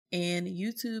 Facebook, and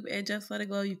YouTube at Just Let It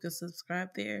Glow. You can subscribe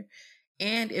there.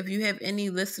 And if you have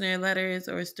any listener letters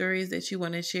or stories that you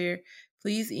want to share,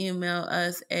 please email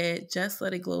us at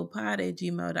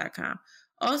justletitglowpod@gmail.com.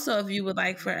 Also, if you would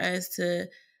like for us to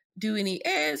do any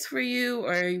ads for you,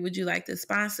 or would you like to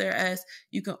sponsor us,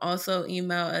 you can also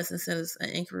email us and send us an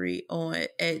inquiry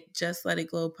at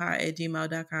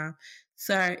justletitglowpod@gmail.com.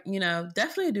 So,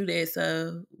 definitely do that.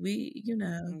 So we, we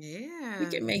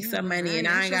can make some money, and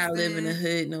I ain't got to live in the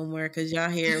hood no more, because y'all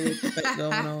hear what the fuck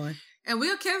going on. And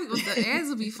the ads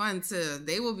will be fun too.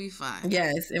 They will be fun.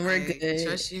 Yes, and we're good.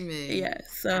 Trust you me.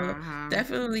 Yes. So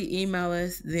definitely email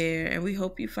us there, and we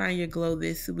hope you find your glow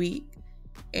this week.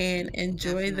 And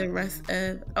enjoy the rest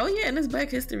of... Oh, yeah, and it's Black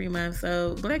History Month.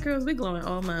 So, Black girls, we glowing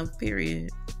all month, period.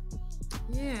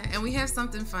 Yeah, and we have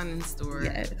something fun in store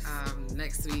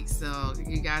next week. So,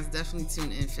 you guys definitely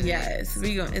tune in for that. Yes,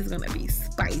 it's going to be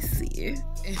spicy.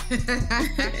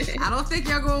 I don't think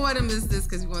y'all going to want to miss this,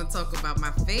 because we want to talk about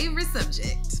my favorite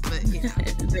subject. But,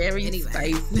 Very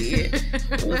spicy.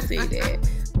 We'll say that.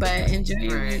 But enjoy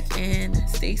your week and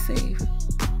stay safe.